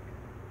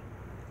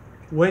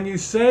 when you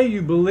say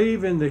you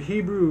believe in the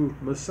Hebrew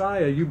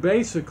Messiah, you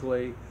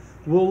basically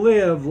will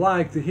live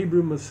like the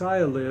Hebrew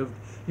Messiah lived.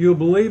 You'll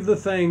believe the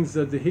things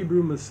that the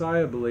Hebrew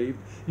Messiah believed.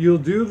 You'll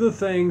do the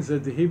things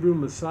that the Hebrew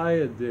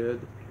Messiah did.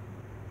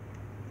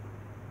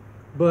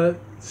 But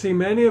see,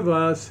 many of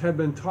us have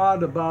been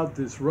taught about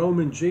this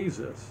Roman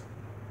Jesus,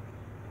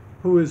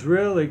 who is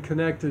really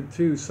connected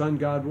to sun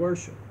god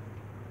worship.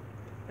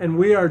 And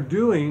we are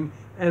doing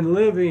and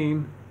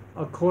living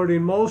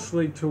according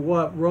mostly to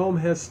what Rome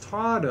has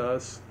taught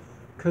us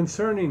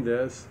concerning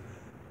this.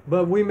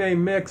 But we may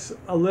mix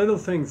a little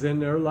things in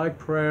there like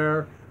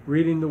prayer,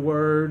 reading the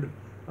Word,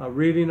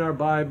 reading our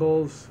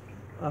Bibles,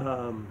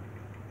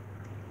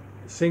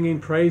 singing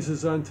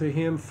praises unto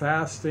Him,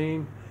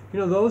 fasting. You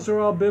know, those are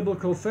all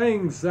biblical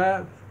things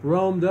that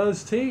Rome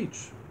does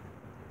teach.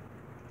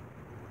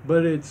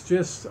 But it's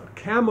just a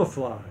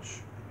camouflage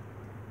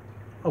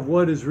of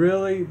what is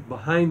really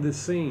behind the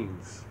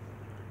scenes.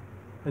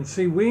 And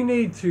see, we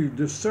need to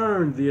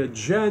discern the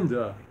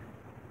agenda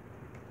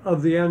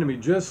of the enemy,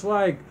 just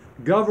like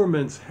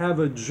governments have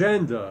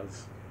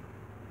agendas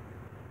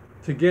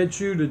to get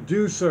you to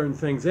do certain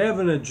things. They have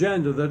an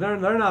agenda that they're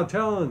not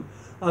telling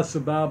us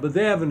about, but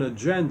they have an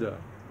agenda.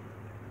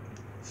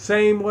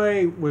 Same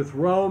way with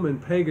Rome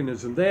and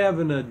paganism. They have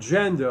an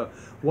agenda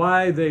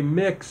why they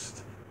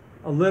mixed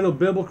a little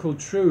biblical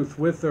truth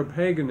with their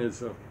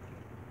paganism.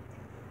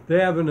 They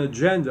have an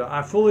agenda.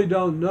 I fully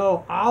don't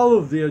know all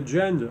of the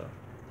agenda,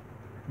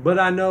 but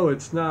I know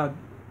it's not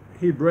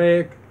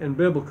Hebraic and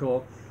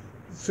biblical,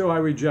 so I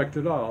reject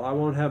it all. I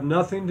won't have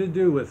nothing to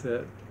do with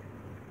it,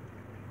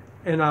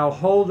 and I'll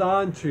hold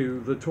on to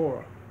the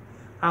Torah.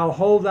 I'll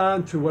hold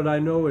on to what I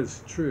know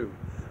is true.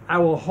 I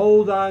will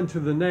hold on to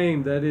the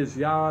name that is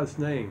Yah's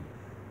name.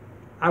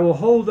 I will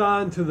hold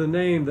on to the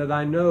name that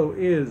I know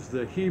is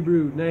the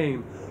Hebrew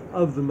name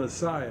of the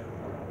Messiah.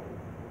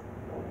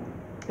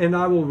 And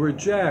I will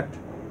reject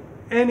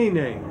any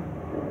name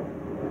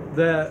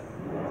that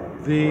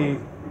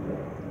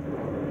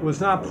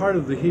was not part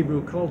of the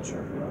Hebrew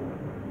culture.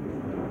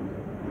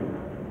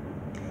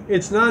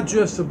 It's not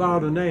just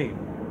about a name,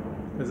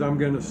 as I'm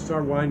going to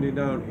start winding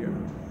down here,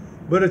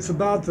 but it's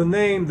about the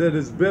name that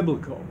is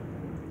biblical.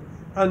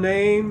 A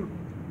name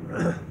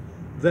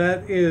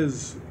that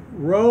is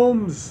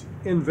Rome's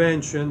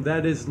invention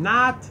that is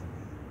not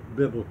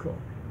biblical.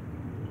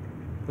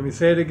 Let me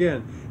say it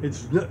again.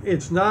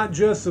 It's not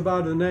just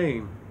about a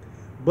name,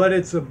 but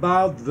it's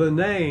about the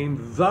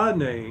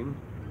name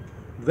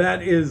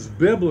that is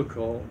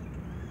biblical,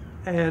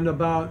 and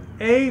about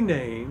a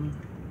name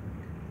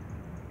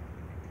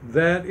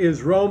that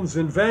is Rome's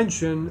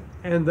invention,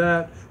 and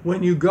that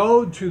when you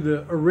go to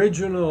the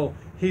original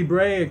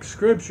Hebraic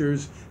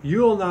scriptures,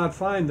 you will not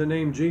find the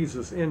name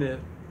Jesus in it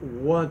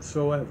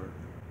whatsoever.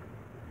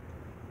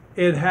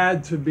 It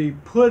had to be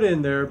put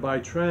in there by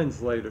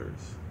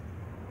translators.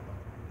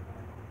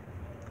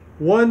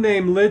 One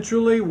name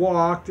literally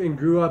walked and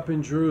grew up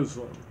in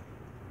Jerusalem,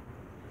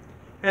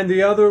 and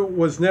the other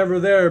was never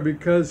there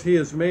because he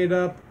is made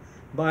up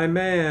by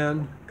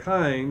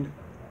mankind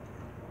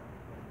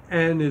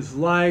and is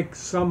like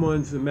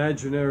someone's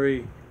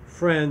imaginary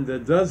friend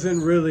that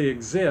doesn't really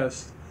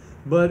exist,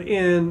 but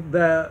in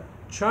that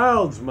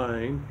child's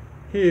mind,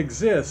 he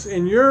exists.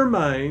 In your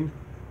mind,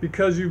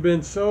 because you've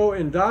been so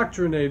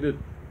indoctrinated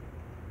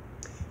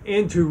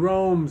into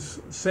Rome's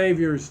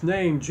Savior's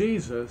name,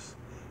 Jesus,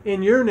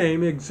 in your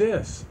name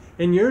exists.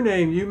 In your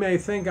name, you may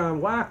think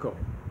I'm wacko,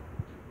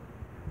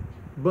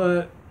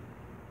 but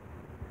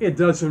it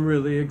doesn't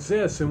really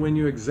exist. And when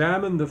you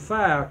examine the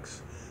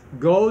facts,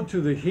 go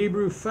to the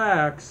Hebrew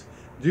facts,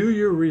 do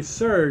your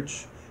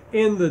research.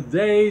 In the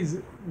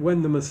days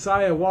when the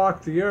Messiah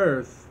walked the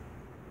earth,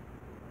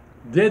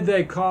 did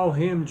they call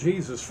him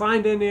Jesus?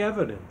 Find any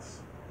evidence.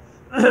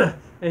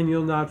 And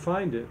you'll not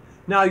find it.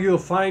 Now you'll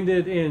find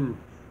it in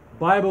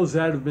Bibles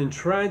that have been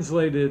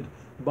translated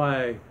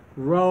by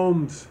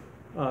Rome's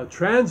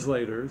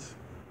translators,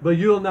 but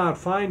you'll not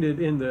find it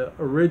in the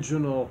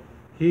original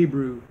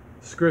Hebrew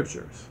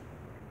scriptures.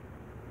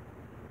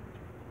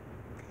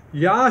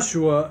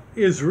 Yahshua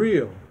is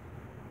real.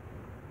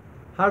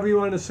 However you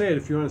want to say it.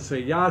 If you want to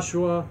say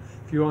Yahshua,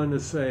 if you want to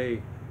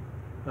say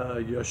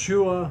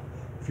Yahshua,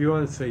 if you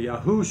want to say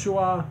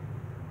Yahushua,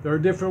 there are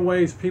different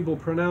ways people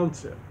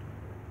pronounce it.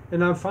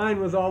 And I'm fine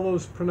with all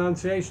those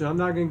pronunciations. I'm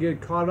not going to get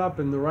caught up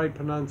in the right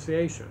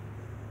pronunciation.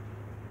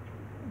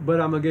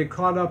 But I'm going to get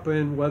caught up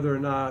in whether or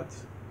not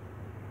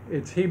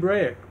it's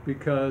Hebraic,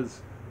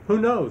 because who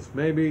knows?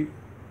 Maybe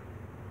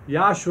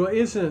Yahshua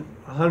isn't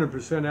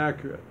 100%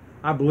 accurate.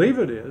 I believe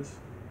it is.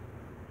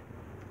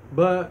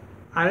 But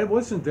I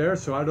wasn't there,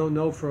 so I don't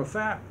know for a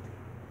fact.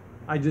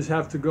 I just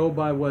have to go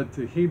by what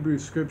the Hebrew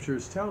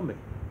scriptures tell me.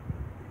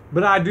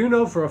 But I do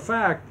know for a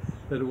fact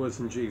that it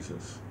wasn't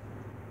Jesus.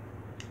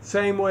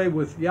 Same way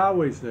with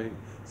Yahweh's name.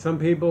 Some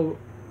people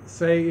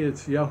say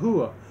it's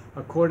Yahuwah,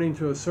 according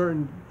to a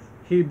certain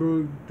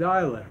Hebrew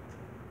dialect.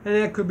 And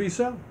that could be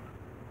so.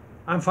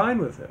 I'm fine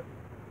with it.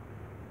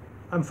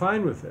 I'm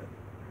fine with it.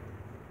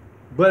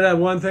 But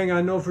one thing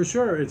I know for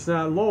sure, it's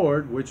not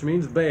Lord, which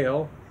means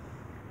Baal,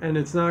 and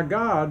it's not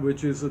God,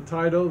 which is a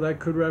title that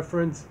could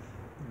reference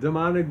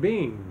demonic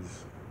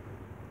beings.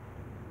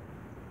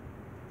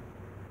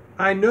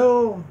 I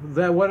know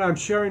that what I'm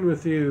sharing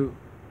with you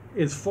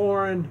is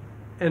foreign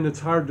and it's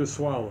hard to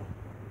swallow.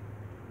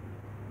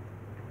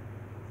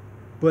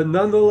 But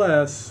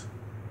nonetheless,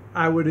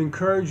 I would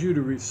encourage you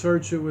to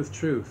research it with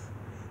truth.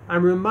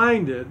 I'm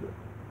reminded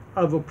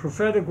of a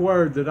prophetic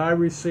word that I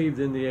received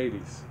in the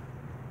 80s.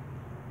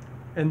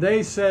 And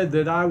they said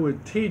that I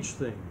would teach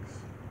things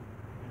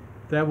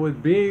that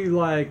would be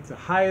like the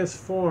highest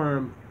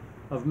form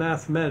of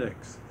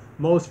mathematics.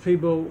 Most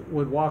people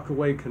would walk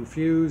away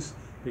confused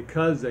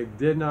because they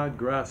did not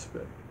grasp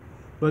it.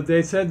 But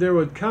they said there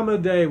would come a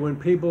day when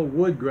people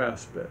would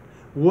grasp it,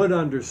 would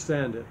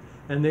understand it,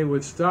 and they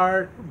would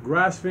start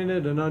grasping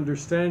it and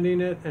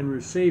understanding it and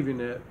receiving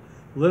it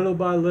little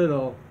by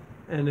little,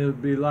 and it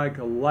would be like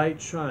a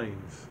light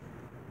shines.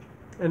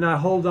 And I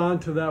hold on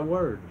to that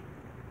word.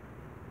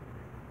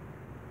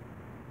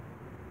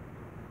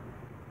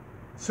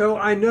 So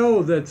I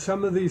know that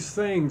some of these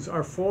things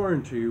are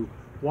foreign to you.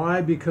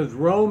 Why? Because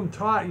Rome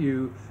taught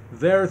you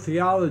their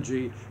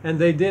theology, and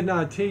they did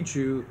not teach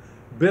you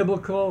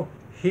biblical,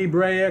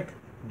 Hebraic,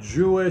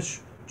 Jewish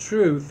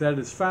truth that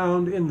is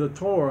found in the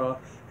Torah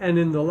and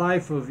in the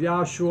life of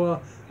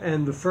Yahshua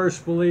and the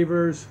first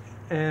believers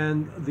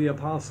and the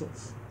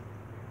apostles.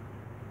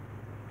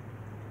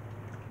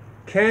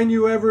 Can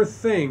you ever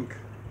think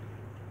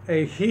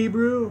a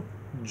Hebrew,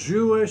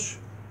 Jewish,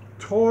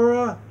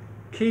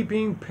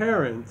 Torah-keeping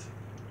parent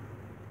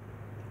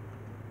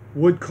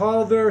would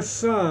call their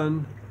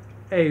son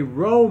a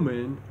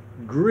Roman,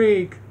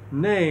 Greek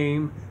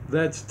name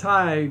that's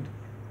tied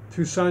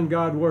to sun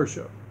god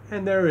worship?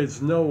 And there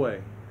is no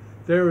way.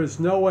 There is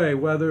no way,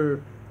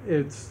 whether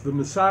it's the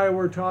Messiah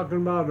we're talking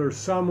about or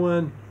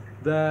someone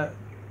that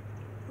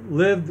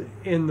lived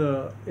in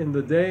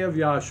the day of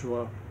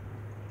Yahshua,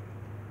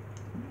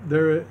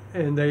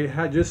 and they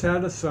had just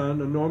had a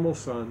son, a normal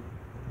son,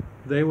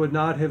 they would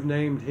not have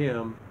named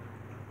him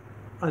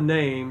a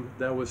name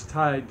that was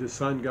tied to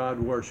sun god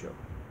worship.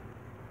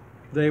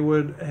 They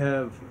would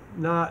have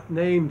not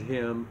named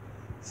him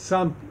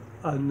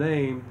a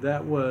name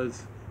that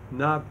was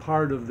not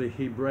part of the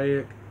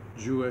Hebraic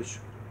Jewish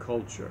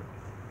culture.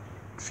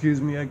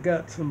 Excuse me, I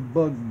got some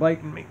bug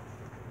biting me.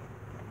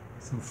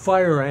 Some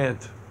fire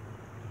ant.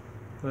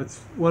 That's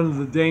one of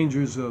the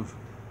dangers of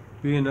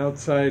being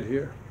outside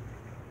here.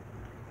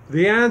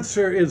 The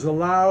answer is a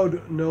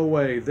loud no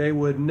way. They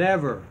would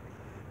never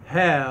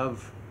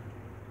have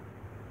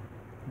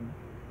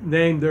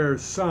named their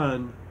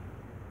son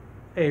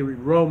a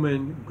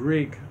Roman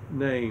Greek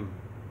name.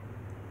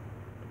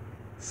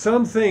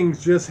 Some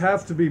things just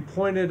have to be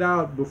pointed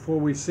out before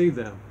we see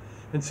them.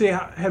 And see,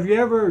 have you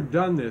ever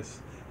done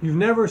this? You've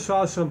never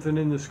saw something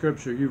in the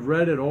scripture. You've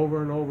read it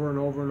over and over and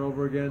over and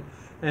over again.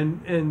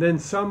 And then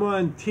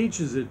someone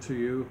teaches it to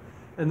you.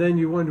 And then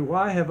you wonder,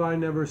 why have I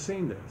never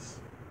seen this?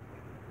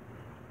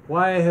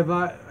 Why have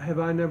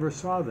I never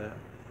saw that?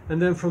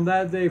 And then from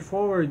that day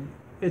forward,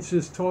 it's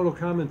just total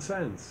common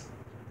sense.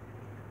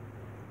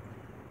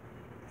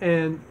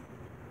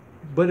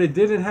 But it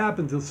didn't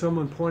happen until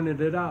someone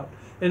pointed it out.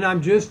 And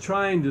I'm just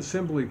trying to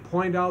simply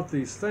point out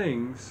these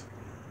things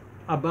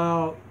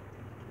about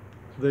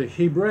the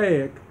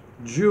Hebraic,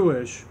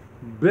 Jewish,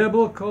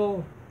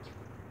 biblical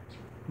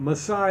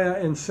Messiah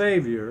and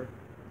Savior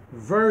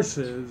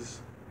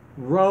versus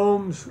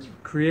Rome's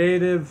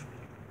creative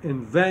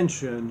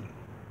invention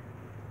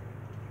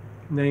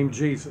named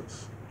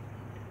Jesus.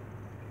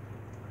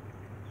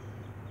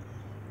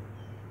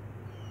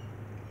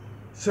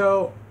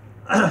 So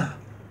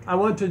I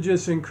want to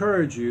just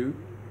encourage you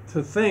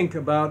to think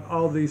about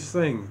all these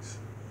things,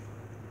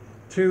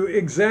 to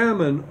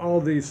examine all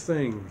these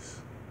things,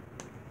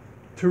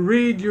 to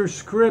read your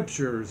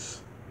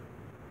scriptures,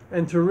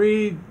 and to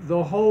read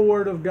the whole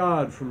Word of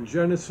God from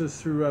Genesis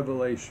through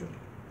Revelation.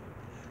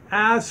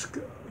 Ask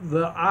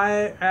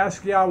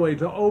Yahweh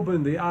to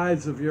open the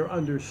eyes of your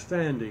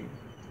understanding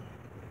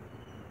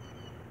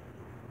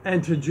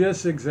and to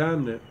just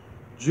examine it.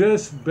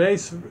 Just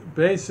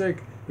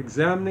basic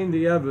examining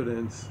the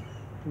evidence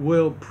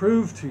will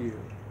prove to you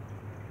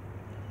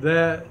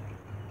that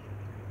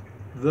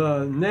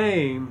the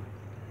name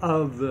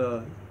of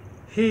the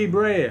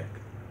Hebraic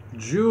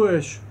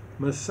Jewish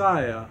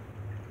Messiah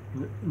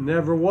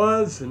never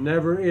was and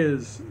never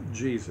is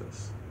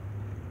Jesus.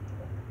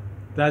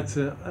 That's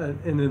an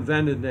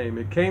invented name.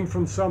 It came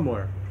from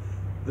somewhere.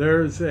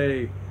 There's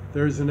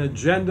an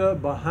agenda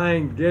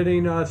behind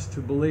getting us to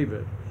believe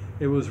it.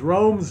 It was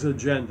Rome's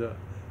agenda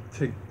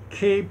to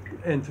keep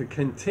and to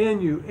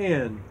continue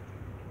in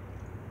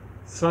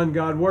sun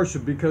god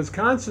worship, because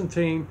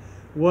Constantine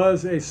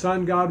was a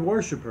sun god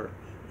worshiper,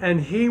 and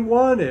he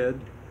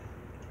wanted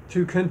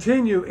to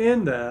continue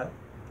in that.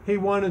 He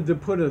wanted to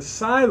put a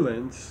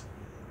silence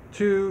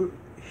to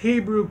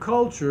Hebrew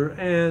culture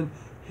and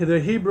the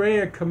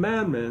Hebraic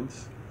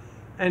commandments,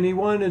 and he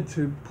wanted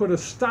to put a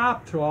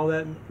stop to all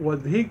that,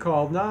 what he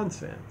called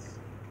nonsense.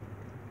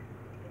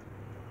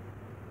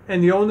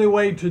 And the only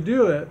way to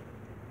do it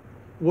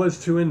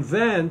was to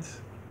invent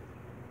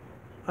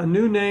a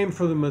new name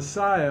for the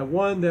Messiah,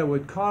 one that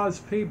would cause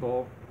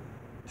people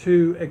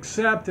to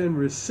accept and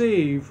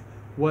receive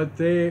what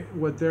their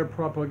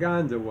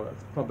propaganda was,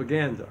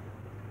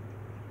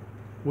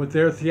 what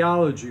their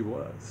theology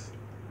was.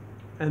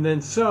 And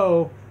then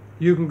so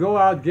you can go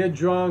out, get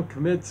drunk,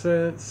 commit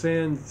sin,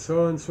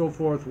 so on and so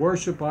forth,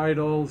 worship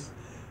idols,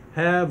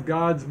 have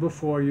gods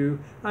before you.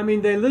 I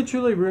mean, they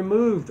literally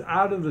removed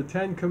out of the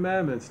 10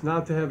 Commandments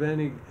not to have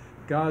any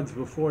gods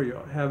before you,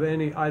 have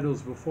any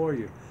idols before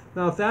you.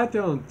 Now, if that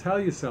don't tell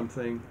you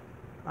something,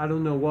 I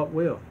don't know what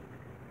will.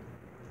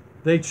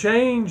 They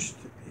changed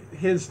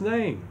his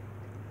name,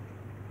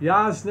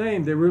 Yah's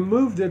name. They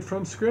removed it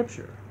from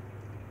Scripture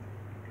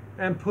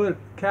and put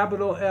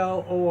capital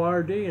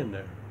L-O-R-D in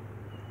there.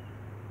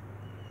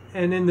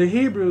 And in the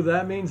Hebrew,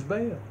 that means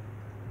Baal.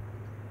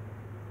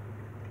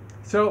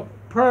 So,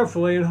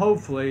 prayerfully and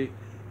hopefully,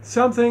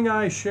 something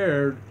I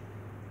shared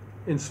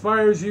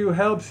inspires you,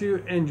 helps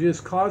you, and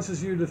just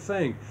causes you to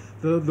think.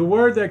 The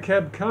word that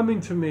kept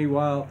coming to me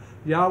while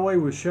Yahweh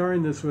was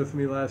sharing this with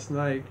me last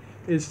night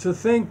is to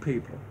think,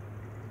 people.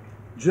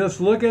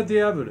 Just look at the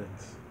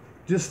evidence.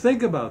 Just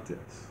think about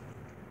this.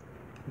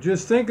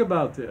 Just think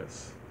about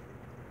this.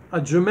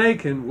 A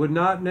Jamaican would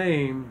not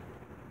name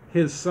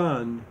his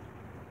son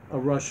a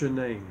Russian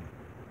name.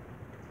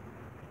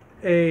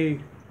 A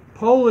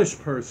Polish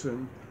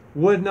person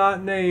would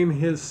not name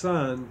his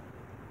son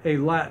a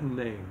Latin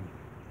name.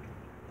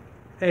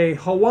 A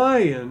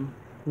Hawaiian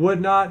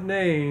would not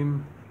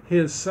name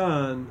his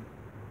son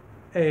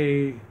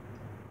a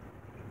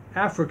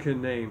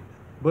African name,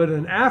 but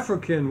an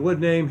African would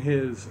name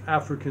his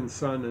African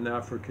son an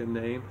African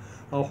name.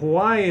 A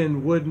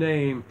Hawaiian would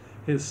name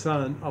his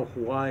son a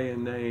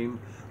Hawaiian name.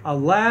 A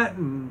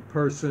Latin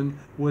person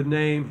would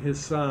name his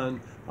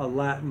son a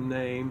Latin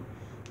name.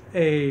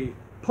 A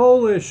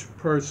Polish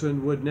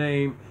person would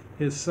name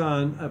his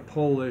son a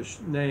Polish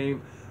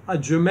name. A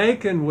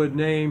Jamaican would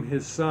name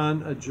his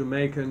son a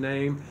Jamaican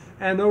name.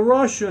 And a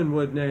Russian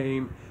would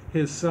name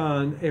his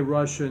son a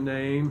Russian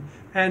name.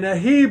 And a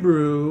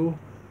Hebrew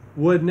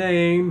would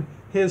name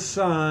his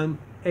son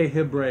a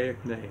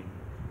Hebraic name.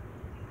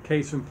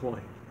 Case in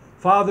point.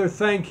 Father,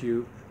 thank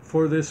you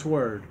for this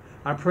word.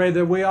 I pray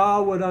that we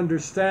all would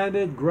understand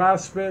it,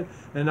 grasp it,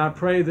 and I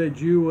pray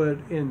that you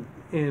would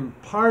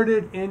impart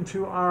it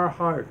into our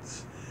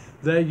hearts,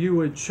 that you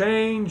would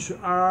change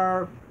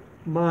our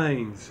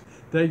minds,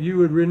 that you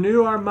would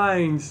renew our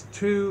minds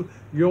to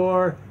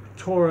your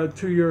Torah,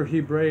 to your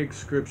Hebraic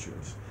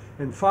scriptures.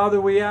 And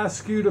Father, we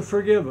ask you to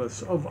forgive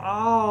us of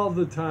all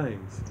the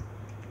times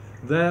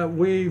that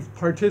we've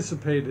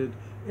participated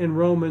in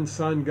Roman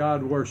sun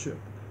god worship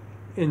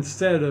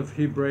instead of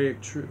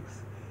Hebraic truth.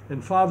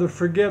 And Father,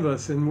 forgive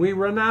us, and we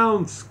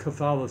renounce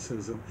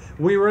Catholicism.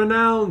 We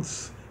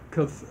renounce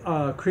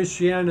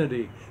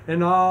Christianity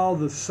and all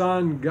the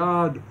sun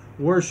god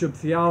worship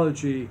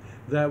theology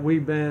that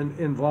we've been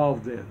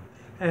involved in.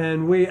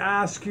 And we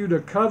ask you to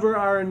cover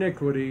our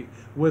iniquity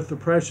with the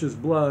precious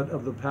blood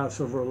of the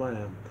Passover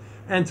lamb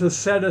and to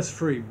set us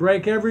free.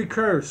 Break every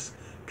curse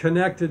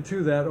connected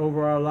to that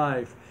over our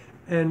life.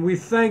 And we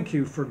thank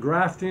you for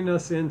grafting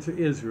us into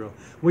Israel.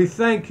 We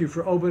thank you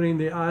for opening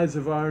the eyes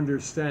of our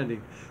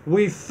understanding.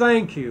 We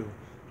thank you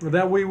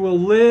that we will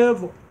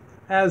live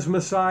as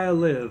Messiah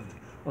lived,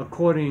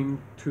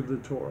 according to the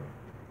Torah.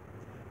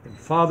 And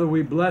Father,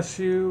 we bless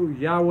you.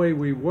 Yahweh,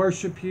 we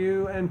worship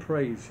you and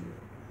praise you.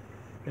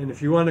 And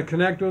if you want to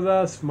connect with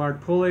us,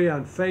 Mark Pulley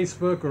on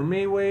Facebook or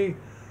MeWe.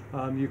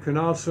 You can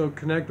also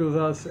connect with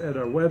us at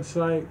our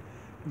website,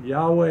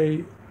 Yahshua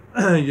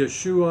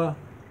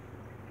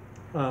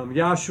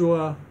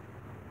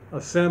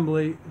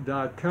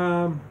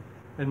Assembly.com.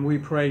 And we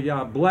pray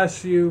Yah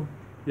bless you,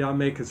 Yah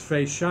make his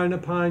face shine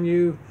upon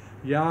you,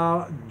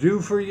 Yah do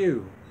for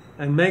you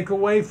and make a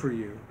way for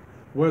you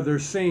where there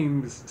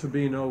seems to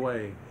be no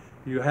way.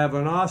 You have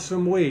an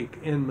awesome week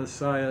in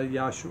Messiah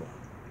Yahshua.